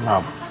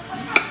 Wow.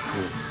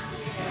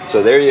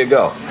 So there you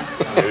go.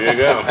 There you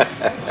go.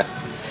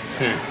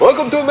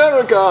 Welcome to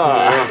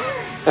America.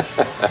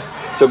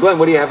 So Glenn,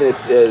 what do you have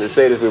to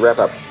say as we wrap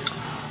up?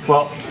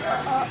 Well,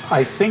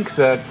 I think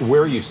that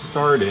where you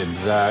started,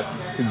 that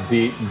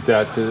the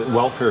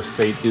welfare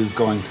state is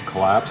going to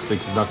collapse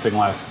because nothing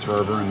lasts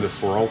forever in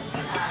this world.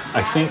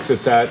 I think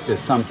that is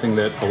something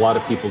that a lot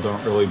of people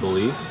don't really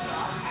believe.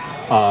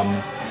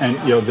 And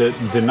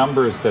the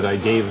numbers that I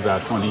gave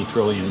about $20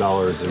 trillion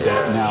of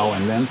debt now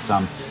and then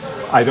some,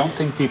 I don't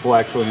think people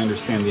actually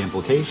understand the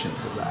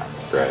implications of that.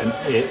 Right. And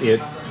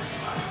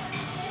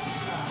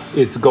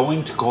it's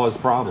going to cause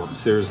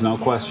problems. There's no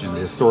question.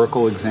 The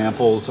historical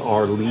examples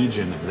are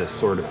legion of this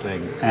sort of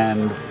thing.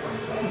 And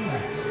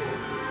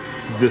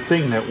the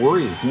thing that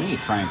worries me,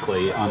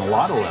 frankly, on a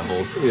lot of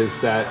levels, is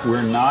that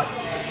we're not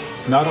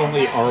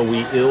only are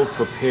we ill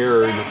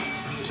prepared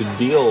to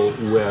deal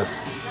with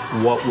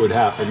what would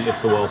happen if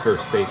the welfare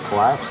state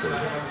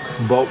collapses,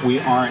 but we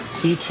aren't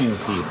teaching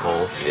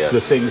people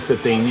the things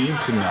that they need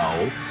to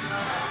know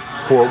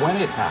for when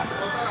it happens.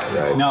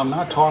 Right. Now, I'm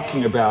not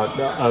talking about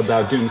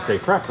doomsday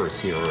preppers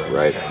here or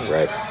anything,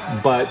 Right.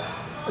 but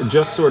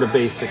just sort of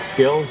basic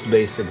skills,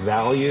 basic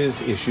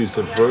values, issues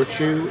of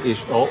virtue,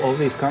 all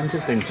these kinds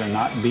of things are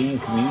not being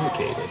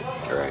communicated.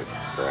 Right.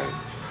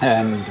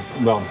 And,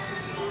 well,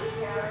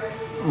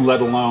 let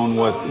alone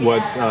what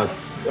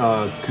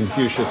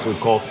Confucius would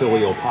call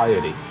filial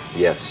piety.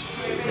 Yes,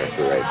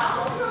 exactly right.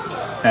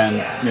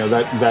 And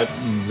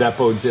that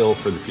bodes ill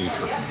for the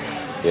future.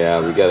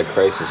 Yeah, we got a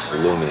crisis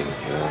looming.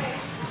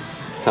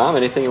 Tom,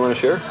 anything you want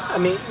to share? I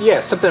mean, yeah,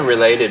 something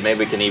related. Maybe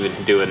we can even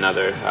do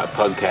another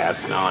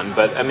Pugcast on.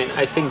 But I mean,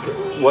 I think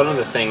one of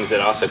the things that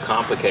also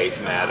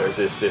complicates matters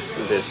is this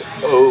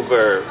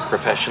over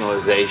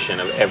professionalization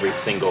of every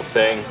single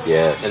thing.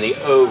 Yes. And the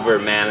over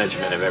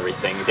management of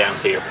everything, down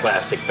to your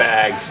plastic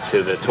bags,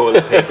 to the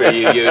toilet paper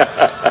you use.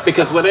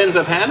 Because what ends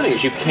up happening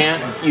is you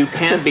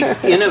can't be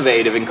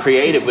innovative and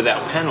creative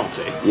without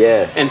penalty.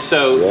 Yes. And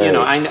so Right.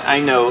 I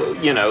know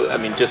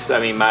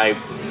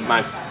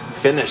my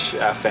Finnish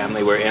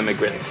family were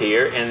immigrants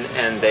here,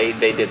 and they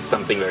did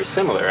something very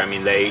similar. I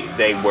mean,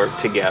 they worked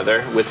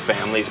together with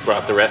families,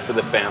 brought the rest of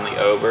the family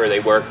over. They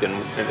worked in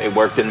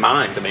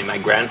mines. I mean, my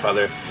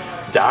grandfather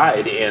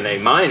died in a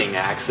mining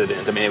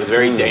accident. I mean, it was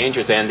very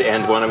dangerous,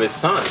 and one of his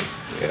sons.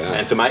 Yeah.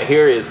 And so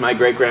my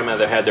great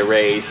grandmother had to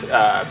raise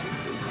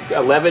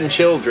 11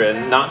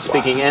 children, not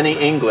speaking any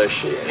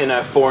English, in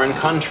a foreign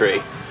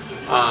country.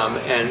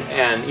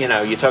 And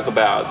you talk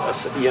about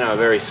a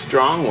very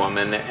strong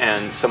woman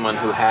and someone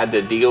who had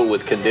to deal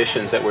with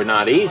conditions that were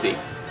not easy.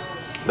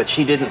 But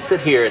she didn't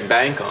sit here and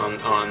bank on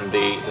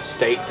the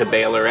state to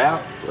bail her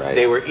out. Right.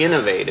 They were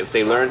innovative.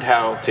 They learned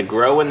how to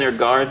grow in their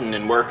garden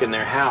and work in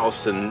their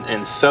house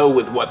and sew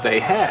with what they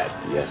had.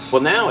 Yes.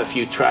 Well, now if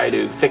you try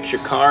to fix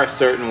your car a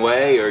certain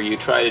way, or you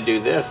try to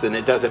do this and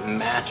it doesn't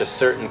match a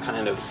certain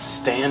kind of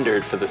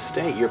standard for the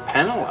state, you're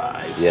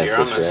penalized. Yes, you're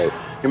that's almost, right.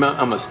 You're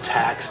almost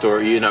taxed, or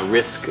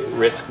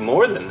risk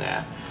more than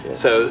that. Yes.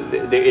 So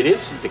it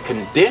is the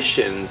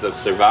conditions of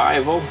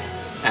survival,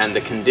 and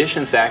the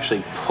conditions to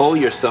actually pull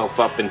yourself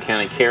up and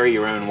kind of carry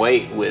your own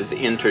weight with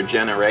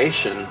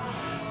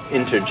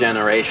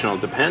intergenerational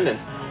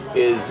dependence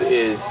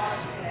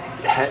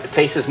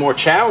faces more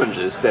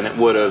challenges than it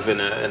would have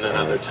in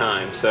another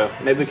time. So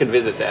maybe we could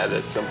visit that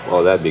at some point.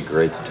 Oh, that'd be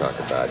great to talk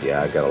about.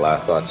 Yeah, I've got a lot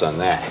of thoughts on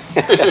that.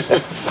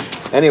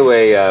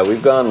 Anyway,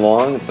 we've gone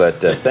long,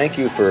 but thank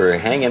you for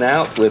hanging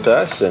out with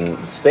us and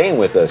staying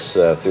with us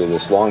through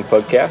this long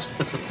podcast.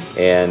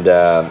 And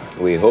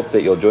we hope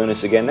that you'll join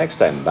us again next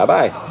time.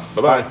 Bye-bye.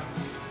 Bye-bye.